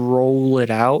you roll it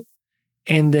out.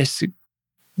 And this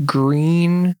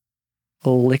green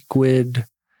liquid,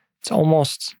 it's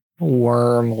almost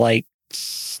worm-like,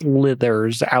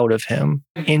 slithers out of him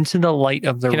into the light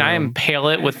of the Can room. I impale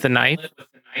it with the knife?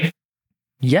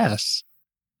 Yes.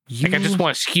 Like I just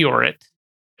want to skewer it.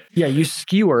 Yeah, you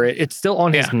skewer it. It's still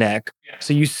on his Yeah. neck.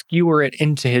 So you skewer it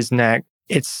into his neck.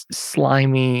 It's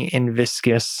slimy and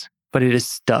viscous, but it is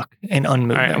stuck and All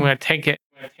unmoving. right, I'm going to take it.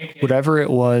 Whatever it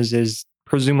was is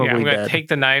presumably Yeah, I'm going to dead. take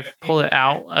the knife, pull it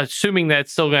out, assuming that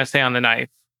it's still going to stay on the knife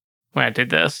when I did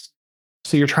this.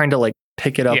 So you're trying to like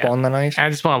pick it up Yeah. on the knife. I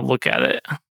just want to look at it.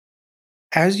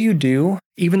 As you do,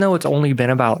 even though it's only been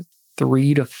about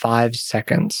 3 to 5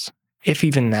 seconds, if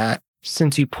even that,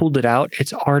 since you pulled it out,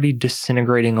 it's already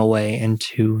disintegrating away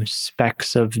into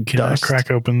specks of Can dust. I crack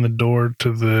open the door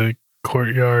to the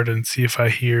courtyard and see if I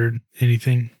hear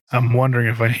anything? I'm wondering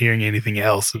if I'm hearing anything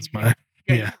else. Is my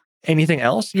yeah. Anything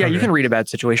else? Yeah, you Okay. can read a bad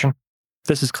situation.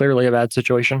 This is clearly a bad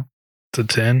situation. It's a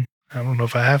 10. I don't know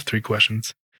if I have 3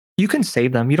 questions. You can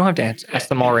save them. You don't have to ask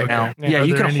them all right Okay. now. Yeah, Yeah, Are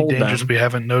you there can any hold dangers them. we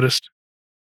haven't noticed?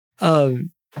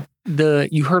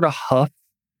 You heard a huff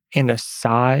and a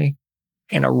sigh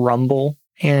and a rumble,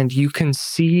 and you can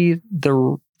see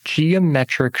the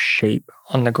geometric shape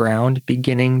on the ground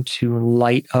beginning to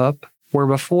light up. Where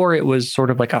before it was sort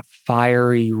of like a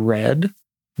fiery red,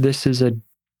 this is a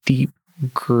deep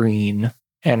green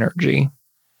energy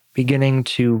beginning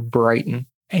to brighten,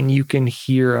 and you can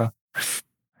hear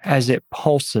as it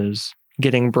pulses,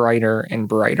 getting brighter and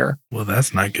brighter. Well,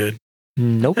 that's not good.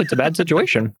 Nope, it's a bad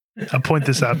situation. I'll point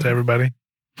this out to everybody.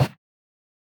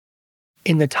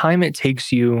 In the time it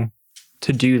takes you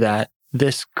to do that,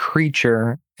 this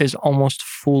creature is almost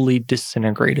fully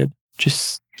disintegrated,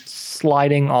 just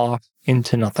sliding off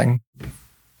into nothing.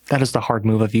 That is the hard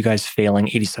move of you guys failing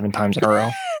 87 times in a row.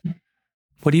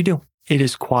 What do you do? It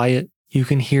is quiet. You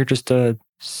can hear just a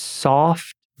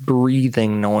soft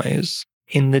breathing noise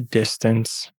in the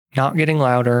distance, not getting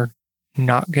louder,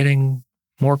 not getting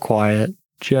more quiet,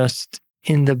 just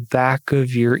in the back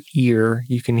of your ear,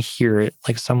 you can hear it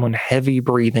like someone heavy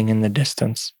breathing in the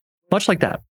distance. Much like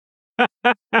that.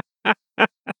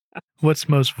 What's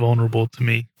most vulnerable to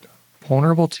me?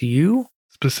 Vulnerable to you?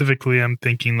 Specifically, I'm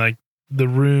thinking like the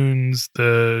runes,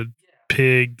 the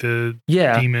pig, the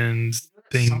Yeah. demons,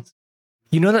 things.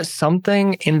 You know that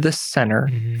something in the center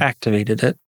Mhm. activated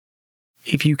it.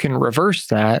 If you can reverse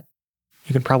that,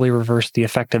 you can probably reverse the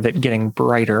effect of it getting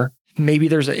brighter. Maybe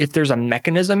if there's a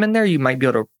mechanism in there, you might be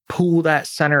able to pull that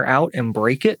center out and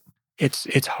break it.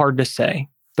 It's hard to say,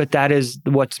 but that is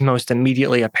what's most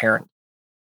immediately apparent.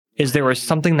 Is there was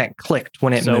something that clicked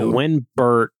when it So moved. when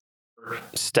Bert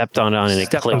stepped on it and it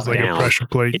Stepped It clicked was like a down, pressure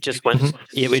plate. it just went.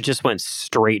 It just went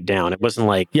straight down. It wasn't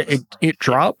like Yeah, it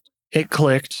dropped, it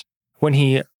clicked. When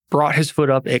he brought his foot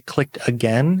up, it clicked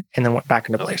again and then went back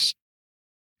into place.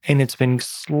 And it's been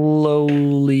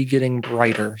slowly getting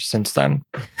brighter since then.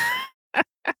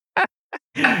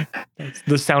 It's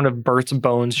the sound of Bert's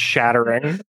bones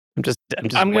shattering. I'm just I'm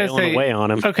gonna wailing say- away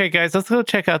on him. Okay, guys, let's go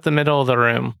check out the middle of the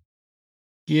room.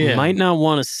 Yeah. Might not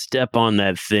want to step on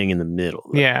that thing in the middle.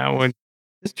 though. Yeah,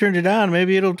 Just turn it on.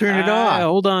 Maybe it'll turn it Ah, off.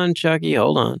 Hold on, Chucky.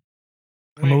 Hold on.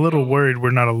 I'm a little worried we're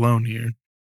not alone here.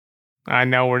 I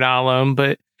know we're not alone,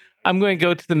 but I'm going to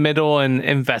go to the middle and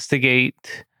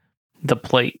investigate the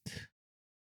plate.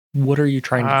 What are you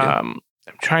trying to do?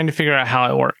 I'm trying to figure out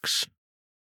how it works.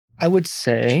 I would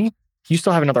say you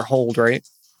still have another hold, right?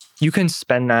 You can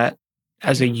spend that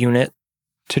as a unit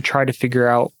to try to figure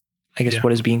out, I guess, Yeah.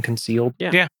 what is being concealed.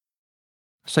 Yeah.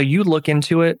 So you look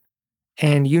into it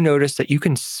and you notice that you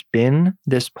can spin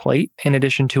this plate in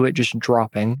addition to it just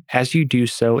dropping. As you do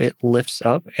so, it lifts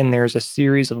up and there's a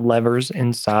series of levers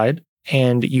inside.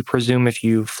 And you presume if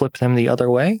you flip them the other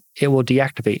way, it will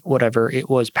deactivate whatever it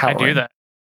was powering. I do that.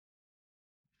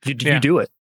 You Yeah. do it.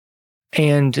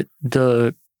 And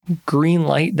the green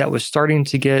light that was starting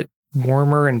to get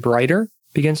warmer and brighter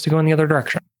begins to go in the other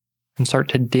direction and start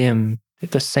to dim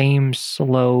at the same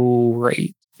slow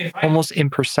rate. Almost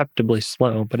imperceptibly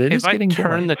slow, but it is If I getting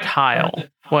turn dimmer. the tile,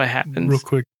 what happens? Real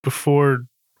quick, before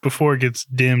it gets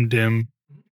dim,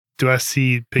 do I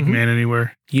see Pigman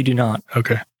anywhere? You do not.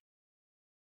 Okay.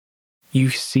 You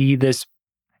see this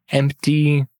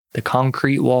empty, the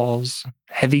concrete walls,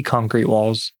 heavy concrete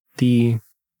walls, the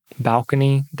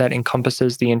balcony that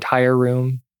encompasses the entire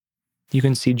room. You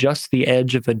can see just the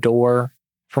edge of a door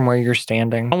from where you're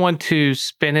standing. I want to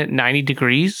spin it 90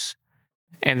 degrees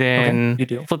and then you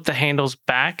do. flip the handles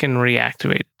back and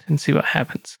reactivate it and see what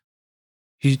happens.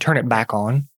 You turn it back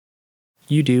on.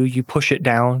 You do. You push it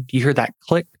down. You hear that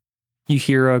click. You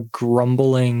hear a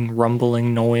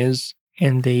rumbling noise,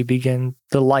 and the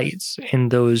lights in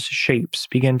those shapes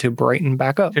begin to brighten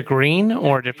back up. To green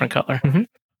or a different color? Mhm.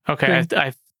 Okay,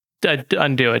 I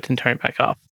undo it and turn it back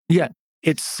off.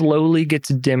 It slowly gets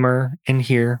dimmer in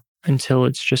here until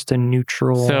it's just a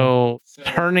neutral. So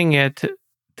turning it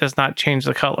does not change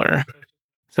the color.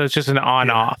 So it's just an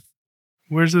on-off.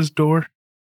 Where's this door?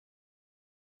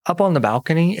 Up on the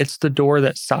balcony, it's the door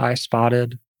that Sai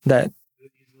spotted that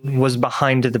was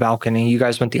behind the balcony. You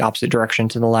guys went the opposite direction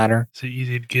to the ladder. Is it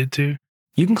easy to get to?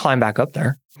 You can climb back up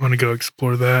there. I want to go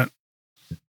explore that.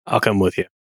 I'll come with you.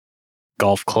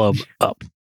 Golf club up.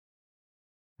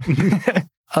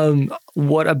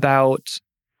 What about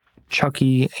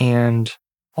Chucky and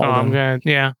Oh, I'm Alden? gonna,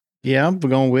 yeah. Yeah, I'm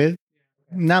going with.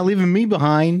 Not leaving me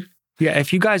behind. Yeah,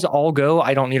 if you guys all go,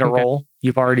 I don't need a Okay. roll.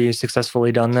 You've already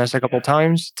successfully done this a couple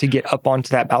times to get up onto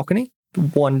that balcony.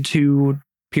 1, 2,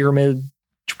 pyramid.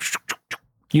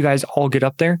 You guys all get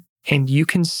up there and you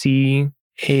can see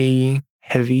a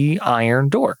heavy iron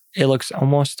door. It looks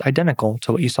almost identical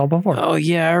to what you saw before. Oh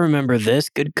yeah, I remember this.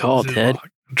 Good call, Is it Ted. locked?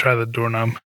 Try the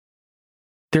doorknob.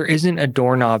 There isn't a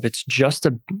doorknob. It's just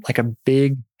a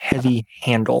big, heavy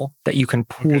handle that you can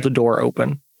pull Okay. the door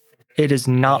open. It is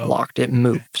not Oh. locked. It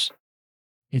moves.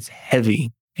 It's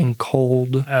heavy and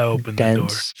cold. I opened the door.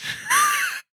 dense.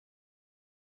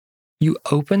 You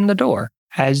open the door.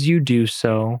 As you do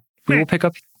so, we will pick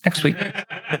up next week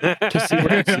to see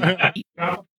what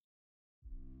it's.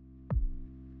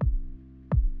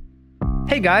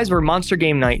 Hey guys, we're Monster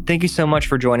Game Night. Thank you so much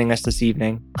for joining us this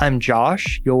evening. I'm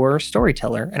Josh, your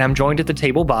storyteller, and I'm joined at the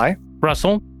table by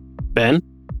Russell, Ben?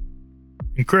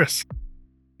 And Chris.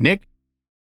 Nick?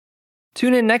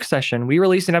 Tune in next session. We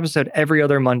release an episode every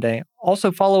other Monday.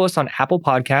 Also follow us on Apple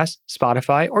Podcasts,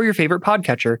 Spotify, or your favorite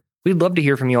podcatcher. We'd love to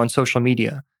hear from you on social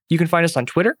media. You can find us on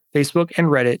Twitter, Facebook, and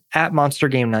Reddit at Monster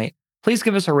Game Night. Please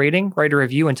give us a rating, write a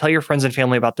review, and tell your friends and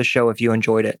family about the show if you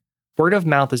enjoyed it. Word of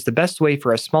mouth is the best way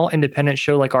for a small independent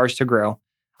show like ours to grow.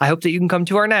 I hope that you can come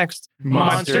to our next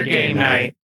Monster Game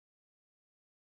Night.